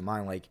soapbox of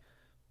mine. Like,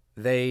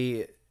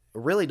 they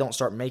really don't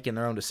start making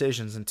their own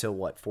decisions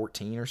until,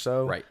 14 or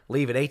so? Right.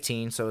 Leave at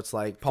 18, so it's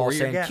like Paul's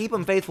saying, keep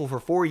them faithful for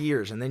 4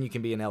 years, and then you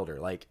can be an elder.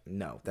 Like,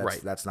 no,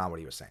 that's not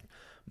what he was saying.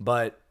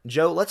 But,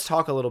 Joe, let's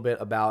talk a little bit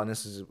about, and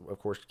this is, of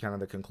course, kind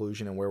of the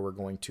conclusion and where we're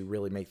going to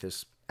really make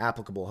this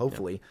applicable,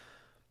 hopefully. Yep.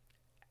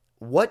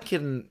 What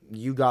can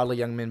you godly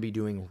young men be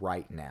doing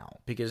right now?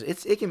 Because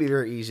it can be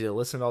very easy to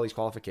listen to all these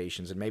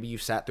qualifications, and maybe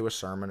you've sat through a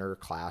sermon or a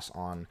class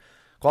on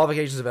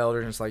qualifications of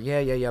elders, and it's like,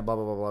 yeah, blah,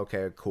 blah, blah, blah,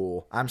 okay,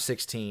 cool. I'm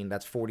 16,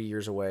 that's 40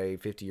 years away,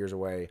 50 years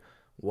away,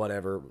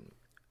 whatever.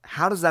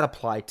 How does that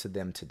apply to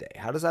them today?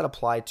 How does that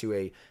apply to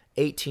a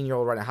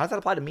 18-year-old right now? How does that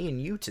apply to me and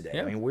you today?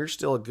 Yeah. I mean, we're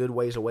still a good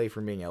ways away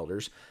from being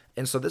elders.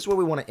 And so this is where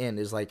we want to end,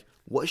 is like,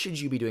 what should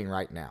you be doing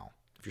right now?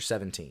 If you're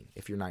 17,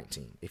 if you're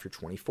 19, if you're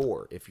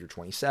 24, if you're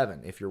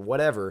 27, if you're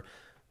whatever,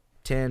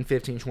 10,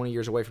 15, 20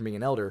 years away from being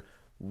an elder,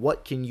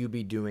 what can you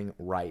be doing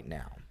right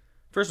now?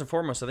 First and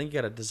foremost, I think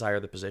you got to desire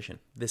the position.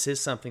 This is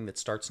something that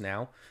starts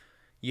now.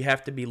 You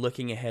have to be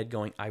looking ahead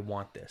going, I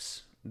want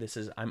this.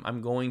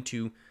 I'm going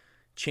to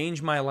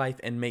change my life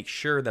and make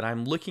sure that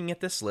I'm looking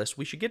at this list.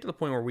 We should get to the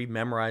point where we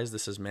memorize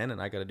this as men,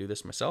 and I got to do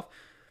this myself.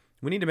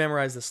 We need to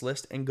memorize this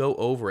list and go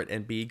over it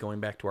and be, going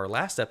back to our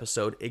last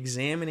episode,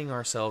 examining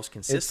ourselves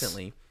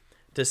consistently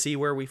to see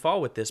where we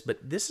fall with this.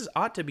 But this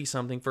ought to be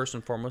something, first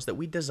and foremost, that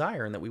we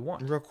desire and that we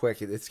want. Real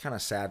quick, it's kind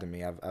of sad to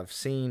me. I've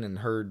seen and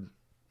heard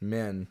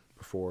men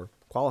before,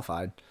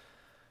 qualified,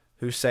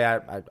 who say,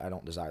 I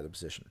don't desire the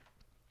position.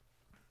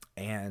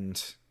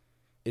 And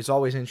it's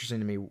always interesting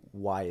to me,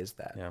 why is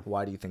that? Yeah.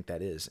 Why do you think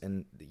that is?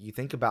 And you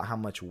think about how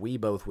much we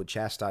both would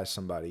chastise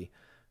somebody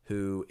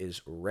who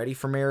is ready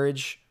for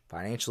marriage,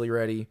 financially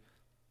ready.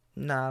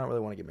 I don't really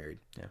want to get married.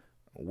 Yeah.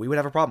 We would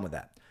have a problem with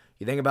that.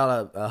 You think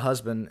about a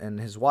husband and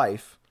his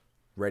wife,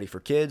 ready for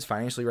kids,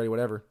 financially ready,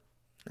 whatever.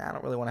 I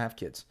don't really want to have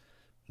kids.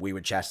 We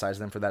would chastise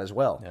them for that as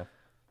well. Yeah.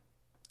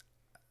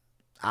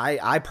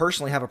 I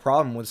personally have a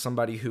problem with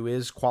somebody who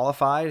is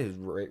qualified,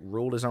 who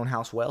ruled his own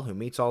house well, who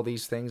meets all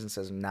these things and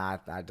says, nah,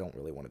 I don't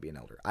really want to be an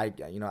elder. I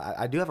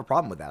do have a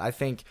problem with that. I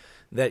think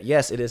that,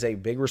 yes, it is a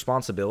big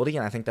responsibility,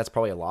 and I think that's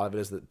probably a lot of it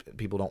is that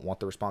people don't want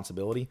the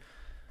responsibility.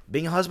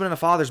 Being a husband and a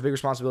father is a big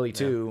responsibility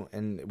too,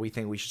 and we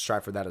think we should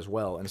strive for that as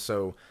well. And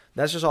so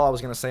that's just all I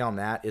was going to say on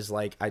that, is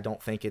like, I don't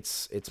think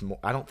it's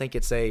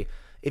a,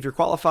 if you're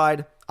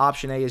qualified,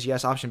 option A is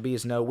yes, option B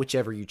is no,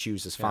 whichever you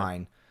choose is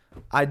fine.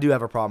 I do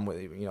have a problem with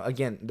it.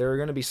 Again, there are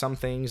going to be some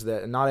things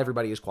that not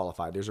everybody is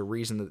qualified. There's a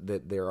reason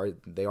that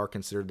they are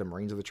considered the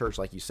Marines of the church,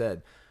 like you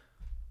said.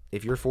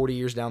 if you're 40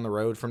 years down the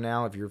road from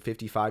now, if you're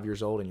 55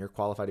 years old and you're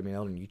qualified to be an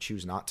elder and you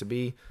choose not to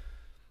be,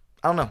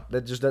 I don't know.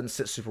 That just doesn't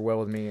sit super well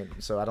with me,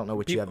 and so I don't know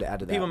what you have to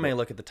add to that. People may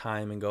look at the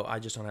time and go, "I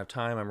just don't have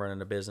time. I'm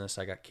running a business.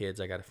 I got kids.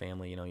 I got a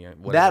family.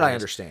 Whatever that I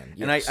understand,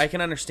 yes. And I can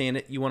understand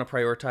it. You want to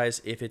prioritize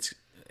if it's.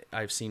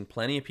 I've seen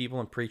plenty of people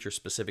and preachers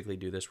specifically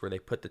do this, where they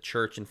put the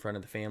church in front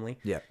of the family.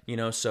 Yeah.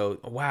 So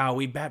wow,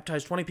 we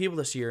baptized 20 people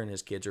this year, and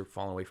his kids are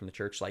falling away from the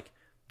church. Like,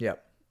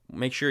 Yep.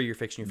 Make sure you're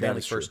fixing your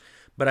family first. True.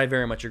 But I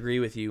very much agree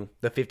with you.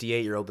 The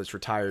 58-year-old that's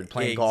retired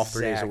playing golf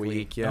 3 days a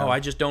week. Yeah. Oh, I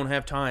just don't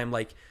have time.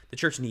 Like, the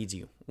church needs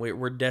you.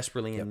 We're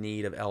desperately in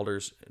need of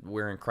elders.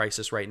 We're in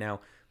crisis right now.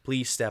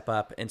 Please step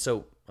up. And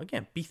so,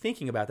 again, be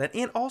thinking about that.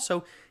 And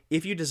also,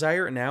 if you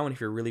desire it now and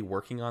if you're really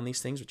working on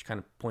these things, which kind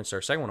of points to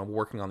our second one of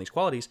working on these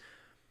qualities,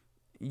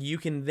 you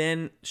can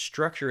then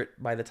structure it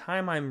by the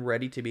time I'm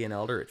ready to be an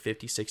elder at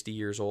 50, 60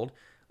 years old.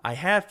 I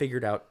have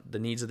figured out the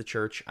needs of the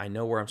church. I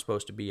know where I'm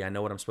supposed to be. I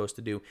know what I'm supposed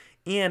to do.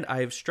 And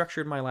I've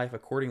structured my life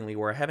accordingly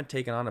where I haven't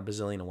taken on a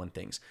bazillion and one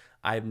things.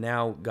 I've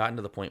now gotten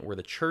to the point where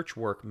the church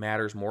work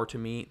matters more to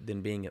me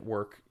than being at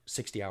work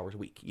 60 hours a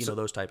week.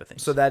 Those type of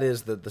things. So that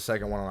is the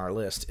second one on our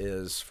list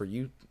is for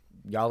you,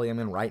 Yali, I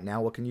mean, right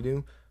now, what can you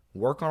do?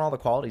 Work on all the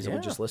qualities that we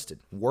just listed.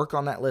 Work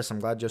on that list. I'm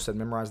glad Joe said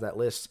memorize that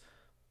list.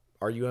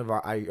 Are you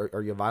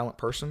a violent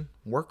person?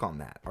 Work on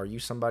that. Are you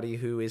somebody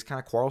who is kind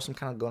of quarrelsome,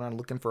 kind of going on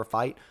looking for a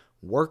fight?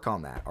 Work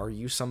on that. Are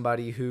you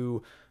somebody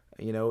who,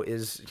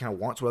 is kind of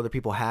wants what other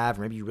people have?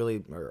 Maybe you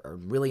really are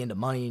really into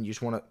money and you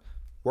just want to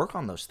work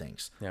on those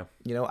things. Yeah.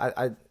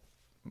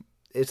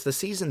 It's the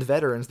seasoned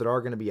veterans that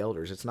are going to be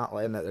elders. It's not,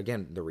 and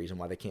again, the reason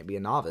why they can't be a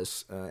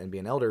novice and be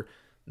an elder.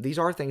 These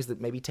are things that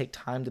maybe take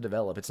time to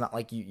develop. It's not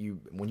like you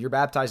when you're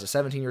baptized at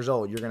 17 years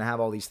old, you're going to have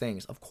all these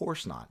things. Of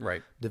course not.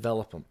 Right.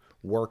 Develop them.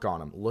 Work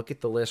on them. Look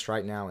at the list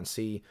right now and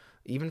see,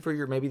 even for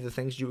maybe the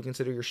things you would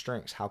consider your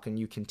strengths, how can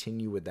you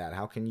continue with that?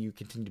 How can you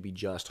continue to be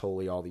just,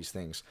 holy, all these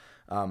things?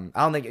 I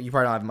don't think you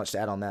probably don't have much to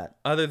add on that.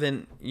 Other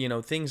than,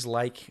 things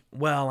like,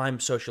 well, I'm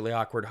socially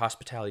awkward,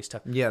 hospitality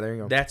stuff. Yeah, there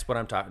you go. That's what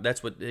I'm talking.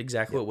 That's what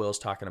what Will's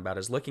talking about,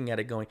 is looking at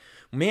it going,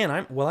 man,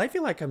 I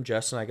feel like I'm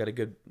just, and I got a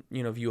good,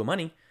 view of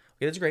money.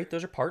 Okay, that's great.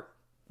 Those are part.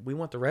 We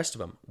want the rest of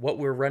them. What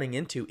we're running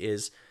into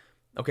is,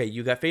 okay,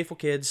 you got faithful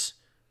kids,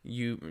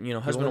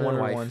 husband and one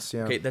wife. Once,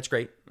 yeah. Okay, that's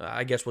great.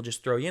 I guess we'll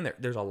just throw you in there.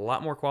 There's a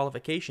lot more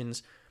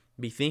qualifications.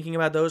 Be thinking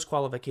about those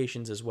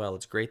qualifications as well.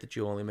 It's great that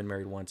you only been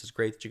married once. It's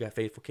great that you got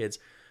faithful kids.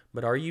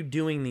 But are you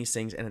doing these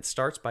things? And it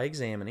starts by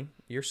examining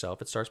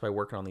yourself. It starts by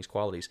working on these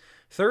qualities.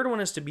 Third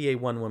one is to be a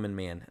one-woman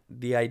man.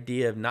 The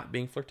idea of not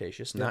being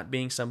flirtatious, not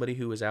being somebody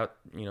who is out,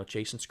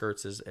 chasing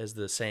skirts, as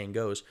the saying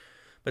goes,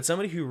 but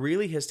somebody who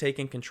really has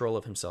taken control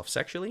of himself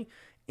sexually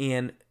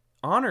and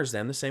honors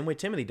them the same way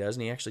Timothy does.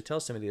 And he actually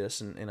tells Timothy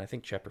this in I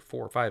think chapter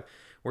 4 or 5,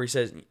 where he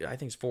says, I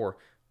think it's 4,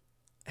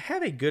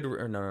 have a good,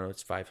 or no,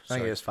 it's 5. Sorry,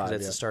 I think it's 5.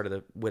 That's the start of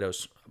the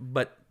widows.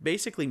 But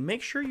basically,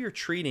 make sure you're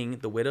treating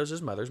the widows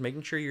as mothers,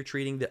 making sure you're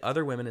treating the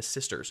other women as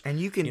sisters. And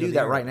you can do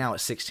that right now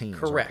at 16.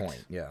 Correct. Is our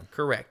point. Yeah.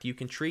 Correct. You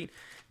can treat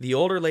the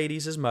older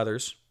ladies as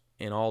mothers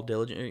in all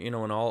diligent, in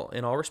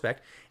all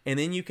respect, and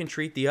then you can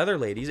treat the other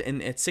ladies.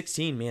 And at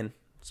 16, man,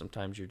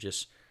 sometimes you're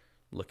just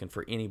looking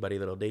for anybody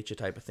that'll date you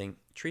type of thing.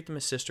 Treat them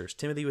as sisters.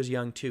 Timothy was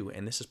young too,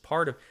 and this is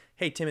part of,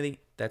 hey, Timothy,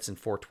 that's in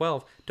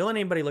 4:12. Don't let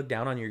anybody look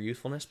down on your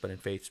youthfulness, but in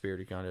faith,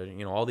 spirit,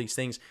 all these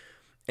things.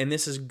 And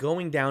this is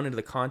going down into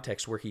the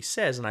context where he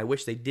says, and I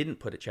wish they didn't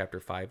put it chapter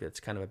 5, it's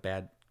kind of a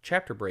bad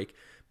chapter break,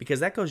 because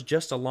that goes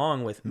just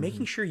along with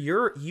making sure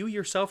you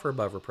yourself are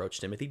above reproach,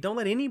 Timothy. Don't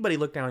let anybody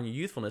look down on your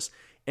youthfulness,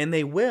 and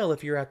they will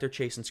if you're out there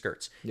chasing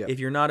skirts. Yep. If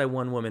you're not a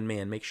one-woman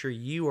man, make sure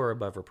you are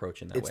above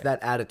reproach in that way. It's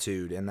that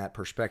attitude and that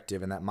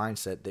perspective and that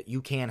mindset that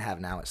you can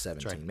have now at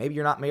 17. Right. Maybe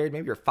you're not married.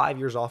 Maybe you're 5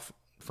 years off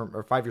from,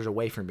 or 5 years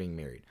away from being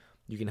married.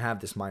 You can have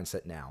this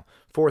mindset now.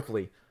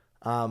 Fourthly,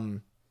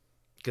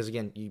 because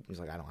again, he's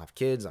like, I don't have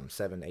kids. I'm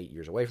 7, 8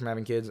 years away from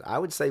having kids. I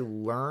would say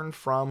learn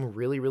from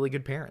really, really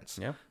good parents.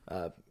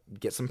 Yeah.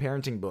 Get some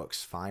parenting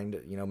books.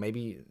 Find,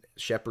 maybe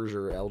shepherds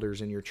or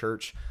elders in your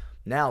church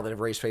now that have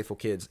raised faithful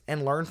kids,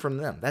 and learn from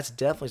them. That's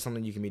definitely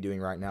something you can be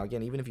doing right now.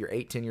 Again, even if you're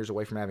 8, 10 years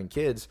away from having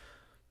kids,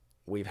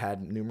 we've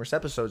had numerous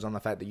episodes on the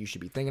fact that you should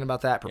be thinking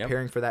about that,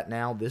 preparing for that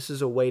now. This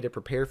is a way to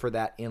prepare for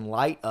that in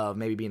light of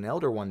maybe being an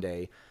elder one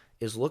day,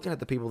 is looking at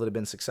the people that have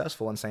been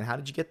successful and saying, how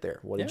did you get there?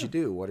 What did you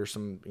do? What are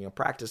some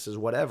practices,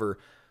 whatever.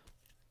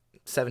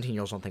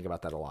 17-year-olds don't think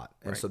about that a lot.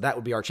 And so that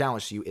would be our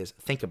challenge to you, is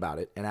think about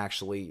it and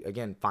actually,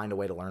 again, find a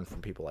way to learn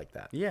from people like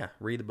that. Yeah,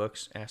 read the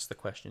books, ask the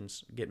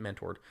questions, get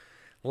mentored.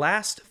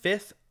 Last,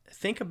 fifth,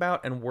 think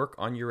about and work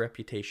on your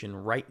reputation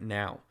right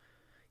now.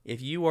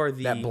 If you are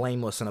that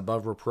blameless and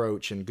above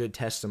reproach and good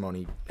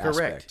testimony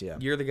aspect. Yeah.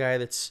 You're the guy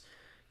that's,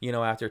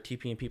 out there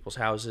TPing people's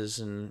houses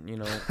and,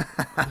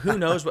 who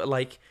knows what,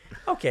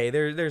 okay,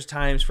 there's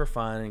times for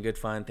fun and good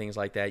fun, things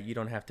like that. You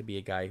don't have to be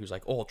a guy who's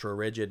like ultra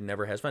rigid and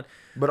never has fun.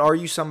 But are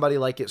you somebody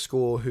like at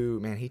school who,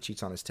 man, he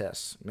cheats on his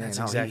tests? Man, That's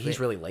exactly he's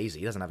really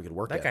lazy. He doesn't have a good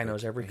work ethic. That guy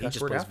knows every cuss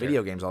word out there. He just plays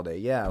video games all day.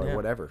 Yeah, or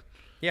whatever.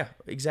 Yeah,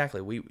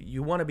 exactly.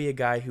 You want to be a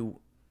guy who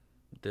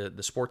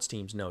The sports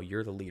teams know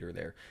you're the leader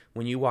there.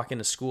 When you walk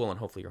into school, and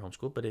hopefully you're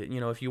homeschooled, but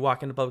if you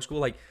walk into public school,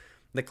 like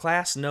the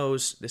class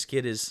knows this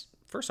kid is,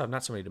 first off,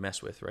 not somebody to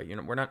mess with, right?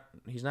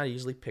 He's not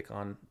easily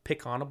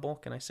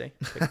pick-onable, can I say?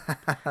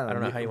 I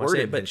don't know how you want to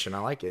say it, but I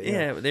like it.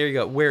 Yeah, there you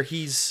go. Where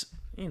he's,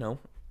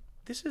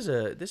 this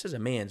is a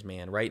man's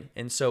man, right?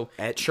 And so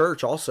at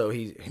church also,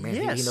 he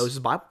Yes. knows his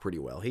Bible pretty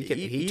well. He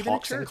Even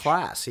talks at in church.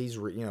 class. He's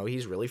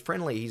he's really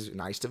friendly. He's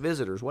nice to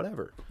visitors,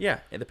 whatever. yeah,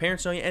 and the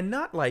parents know you, and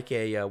not like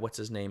a what's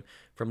his name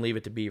from Leave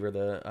It to Beaver,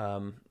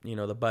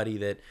 the buddy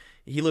that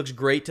he looks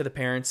great to the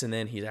parents, and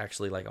then he's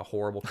actually like a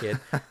horrible kid.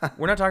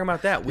 We're not talking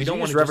about that. We don't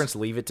want just to reference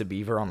Leave It to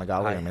Beaver on the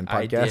Godly Young Men podcast.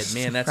 I did,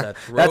 man. That's a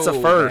That's a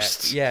throwback.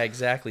 first. Yeah,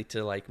 exactly.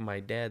 To like my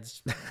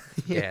dad's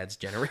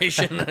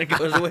generation. It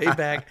goes way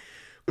back.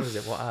 What is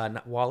it?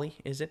 Not Wally,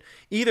 is it?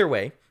 Either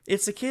way,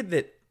 it's the kid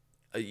that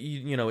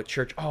at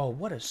church. Oh,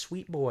 what a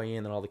sweet boy!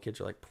 And then all the kids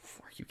are like,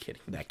 "Are you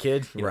kidding me?" That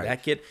kid, Right?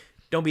 That kid.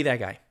 Don't be that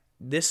guy.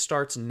 This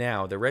starts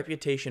now. The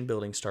reputation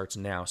building starts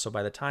now. So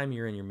by the time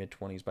you're in your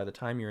mid-20s, by the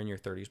time you're in your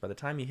 30s, by the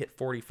time you hit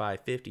 45,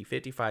 50,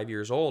 55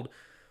 years old,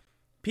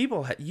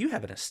 you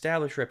have an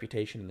established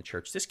reputation in the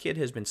church. This kid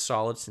has been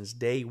solid since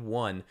day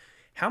one.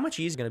 How much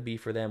easier is it going to be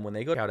for them when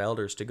they go out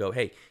elders to go,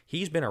 hey,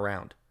 he's been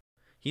around.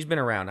 He's been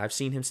around. I've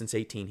seen him since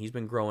 18. He's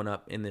been growing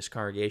up in this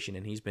congregation,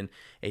 and he's been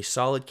a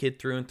solid kid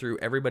through and through.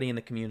 Everybody in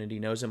the community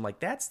knows him. Like,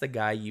 that's the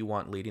guy you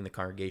want leading the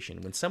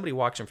congregation. When somebody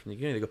walks in from the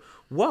community, they go,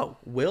 whoa,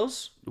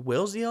 Will's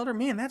the elder?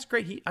 Man, that's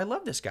great. I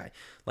love this guy.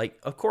 Like,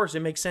 of course, it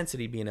makes sense that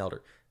he'd be an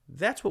elder.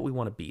 That's what we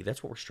want to be.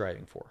 That's what we're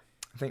striving for.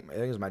 I think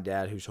it was my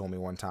dad who told me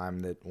one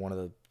time that one of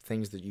the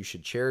things that you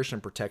should cherish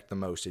and protect the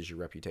most is your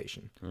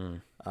reputation.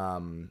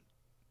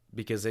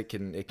 Because it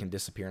can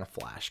disappear in a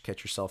flash.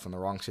 Catch yourself in the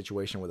wrong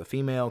situation with a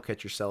female,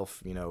 catch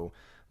yourself,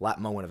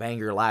 moment of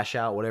anger, lash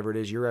out, whatever it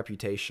is. Your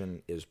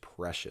reputation is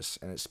precious,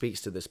 and it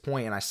speaks to this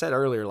point. And I said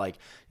earlier,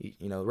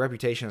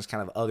 reputation is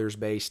kind of others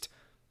based.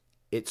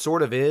 It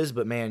sort of is,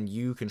 but man,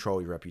 you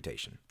control your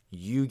reputation.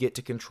 You get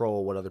to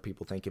control what other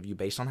people think of you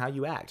based on how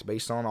you act,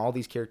 based on all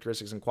these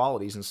characteristics and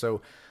qualities. And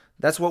so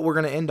that's what we're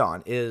going to end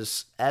on,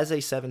 is as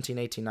a 17,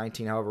 18,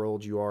 19, however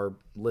old you are,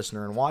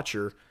 listener and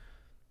watcher,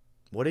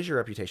 what is your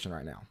reputation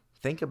right now?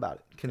 Think about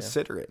it.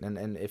 Consider it.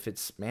 And if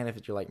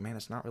you're like, man,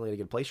 it's not really a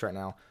good place right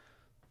now,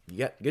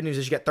 good news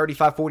is you got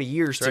 35, 40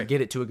 years to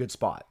get it to a good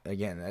spot.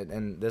 Again,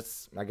 and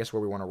that's, I guess,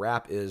 where we want to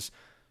wrap is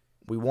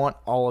we want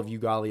all of you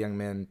godly young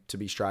men to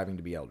be striving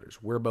to be elders.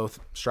 We're both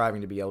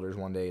striving to be elders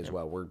one day as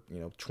well. We're,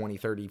 20,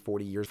 30,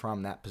 40 years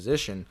from that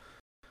position.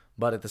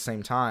 But at the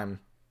same time,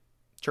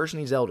 church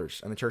needs elders,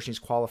 and the church needs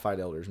qualified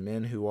elders,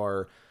 men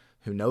who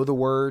know the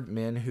word,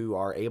 men who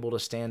are able to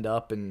stand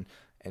up and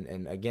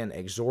again,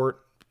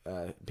 exhort,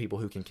 people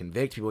who can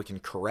convict, people who can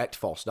correct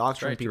false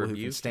doctrine, people who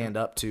can stand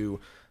up to,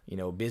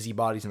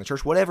 busybodies in the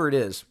church, whatever it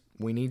is.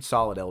 We need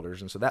solid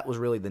elders. And so that was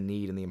really the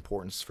need and the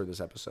importance for this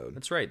episode.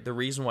 That's right. The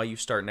reason why you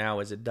start now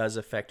is it does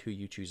affect who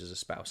you choose as a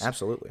spouse.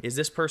 Absolutely. Is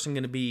this person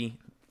going to be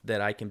that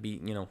I can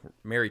be,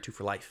 married to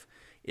for life?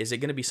 Is it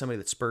going to be somebody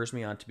that spurs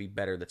me on to be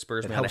better, that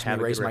spurs me on to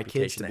have a good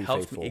reputation, that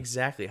helps me,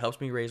 exactly,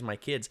 helps me raise my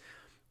kids,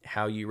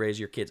 how you raise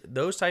your kids,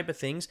 those type of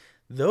things?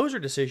 Those are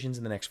decisions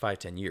in the next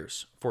 5-10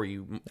 years for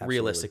you, absolutely,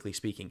 realistically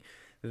speaking.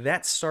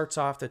 That starts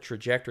off the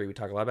trajectory. We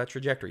talk a lot about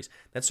trajectories.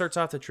 That starts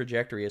off the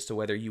trajectory as to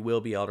whether you will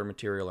be elder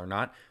material or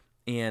not.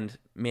 And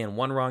man,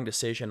 one wrong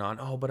decision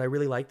on, but I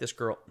really like this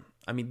girl.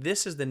 I mean,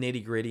 this is the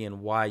nitty gritty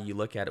and why you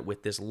look at it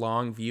with this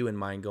long view in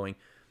mind going,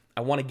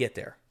 I want to get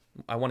there.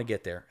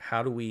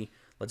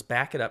 Let's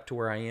back it up to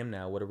where I am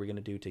now. What are we going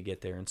to do to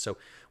get there? And so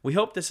we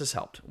hope this has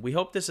helped. We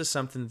hope this is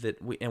something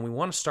that we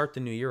want to start the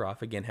new year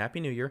off. Again, Happy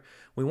New Year.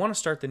 We want to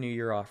start the new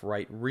year off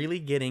right, really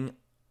getting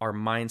our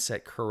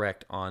mindset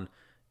correct on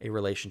a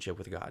relationship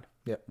with God.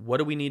 Yep. What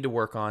do we need to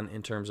work on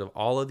in terms of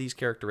all of these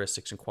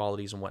characteristics and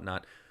qualities and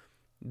whatnot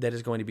that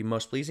is going to be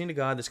most pleasing to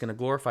God, that's going to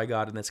glorify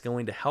God, and that's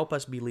going to help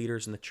us be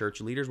leaders in the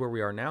church, leaders where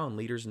we are now and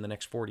leaders in the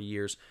next 40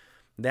 years.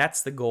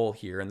 That's the goal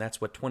here, and that's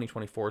what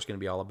 2024 is going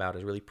to be all about,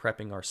 is really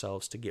prepping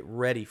ourselves to get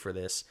ready for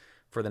this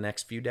for the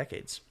next few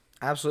decades.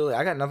 Absolutely.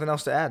 I got nothing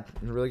else to add.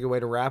 A really good way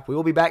to wrap. We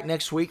will be back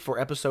next week for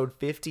episode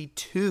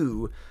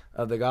 52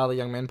 of the Godly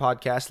Young Men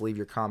podcast. Leave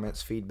your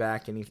comments,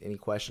 feedback, any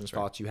questions,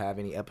 thoughts you have,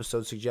 any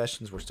episode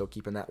suggestions. We're still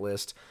keeping that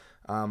list.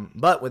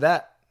 But with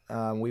that,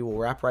 we will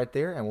wrap right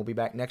there, and we'll be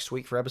back next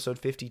week for episode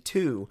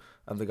 52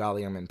 of the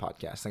Godly Young Men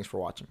podcast. Thanks for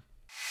watching.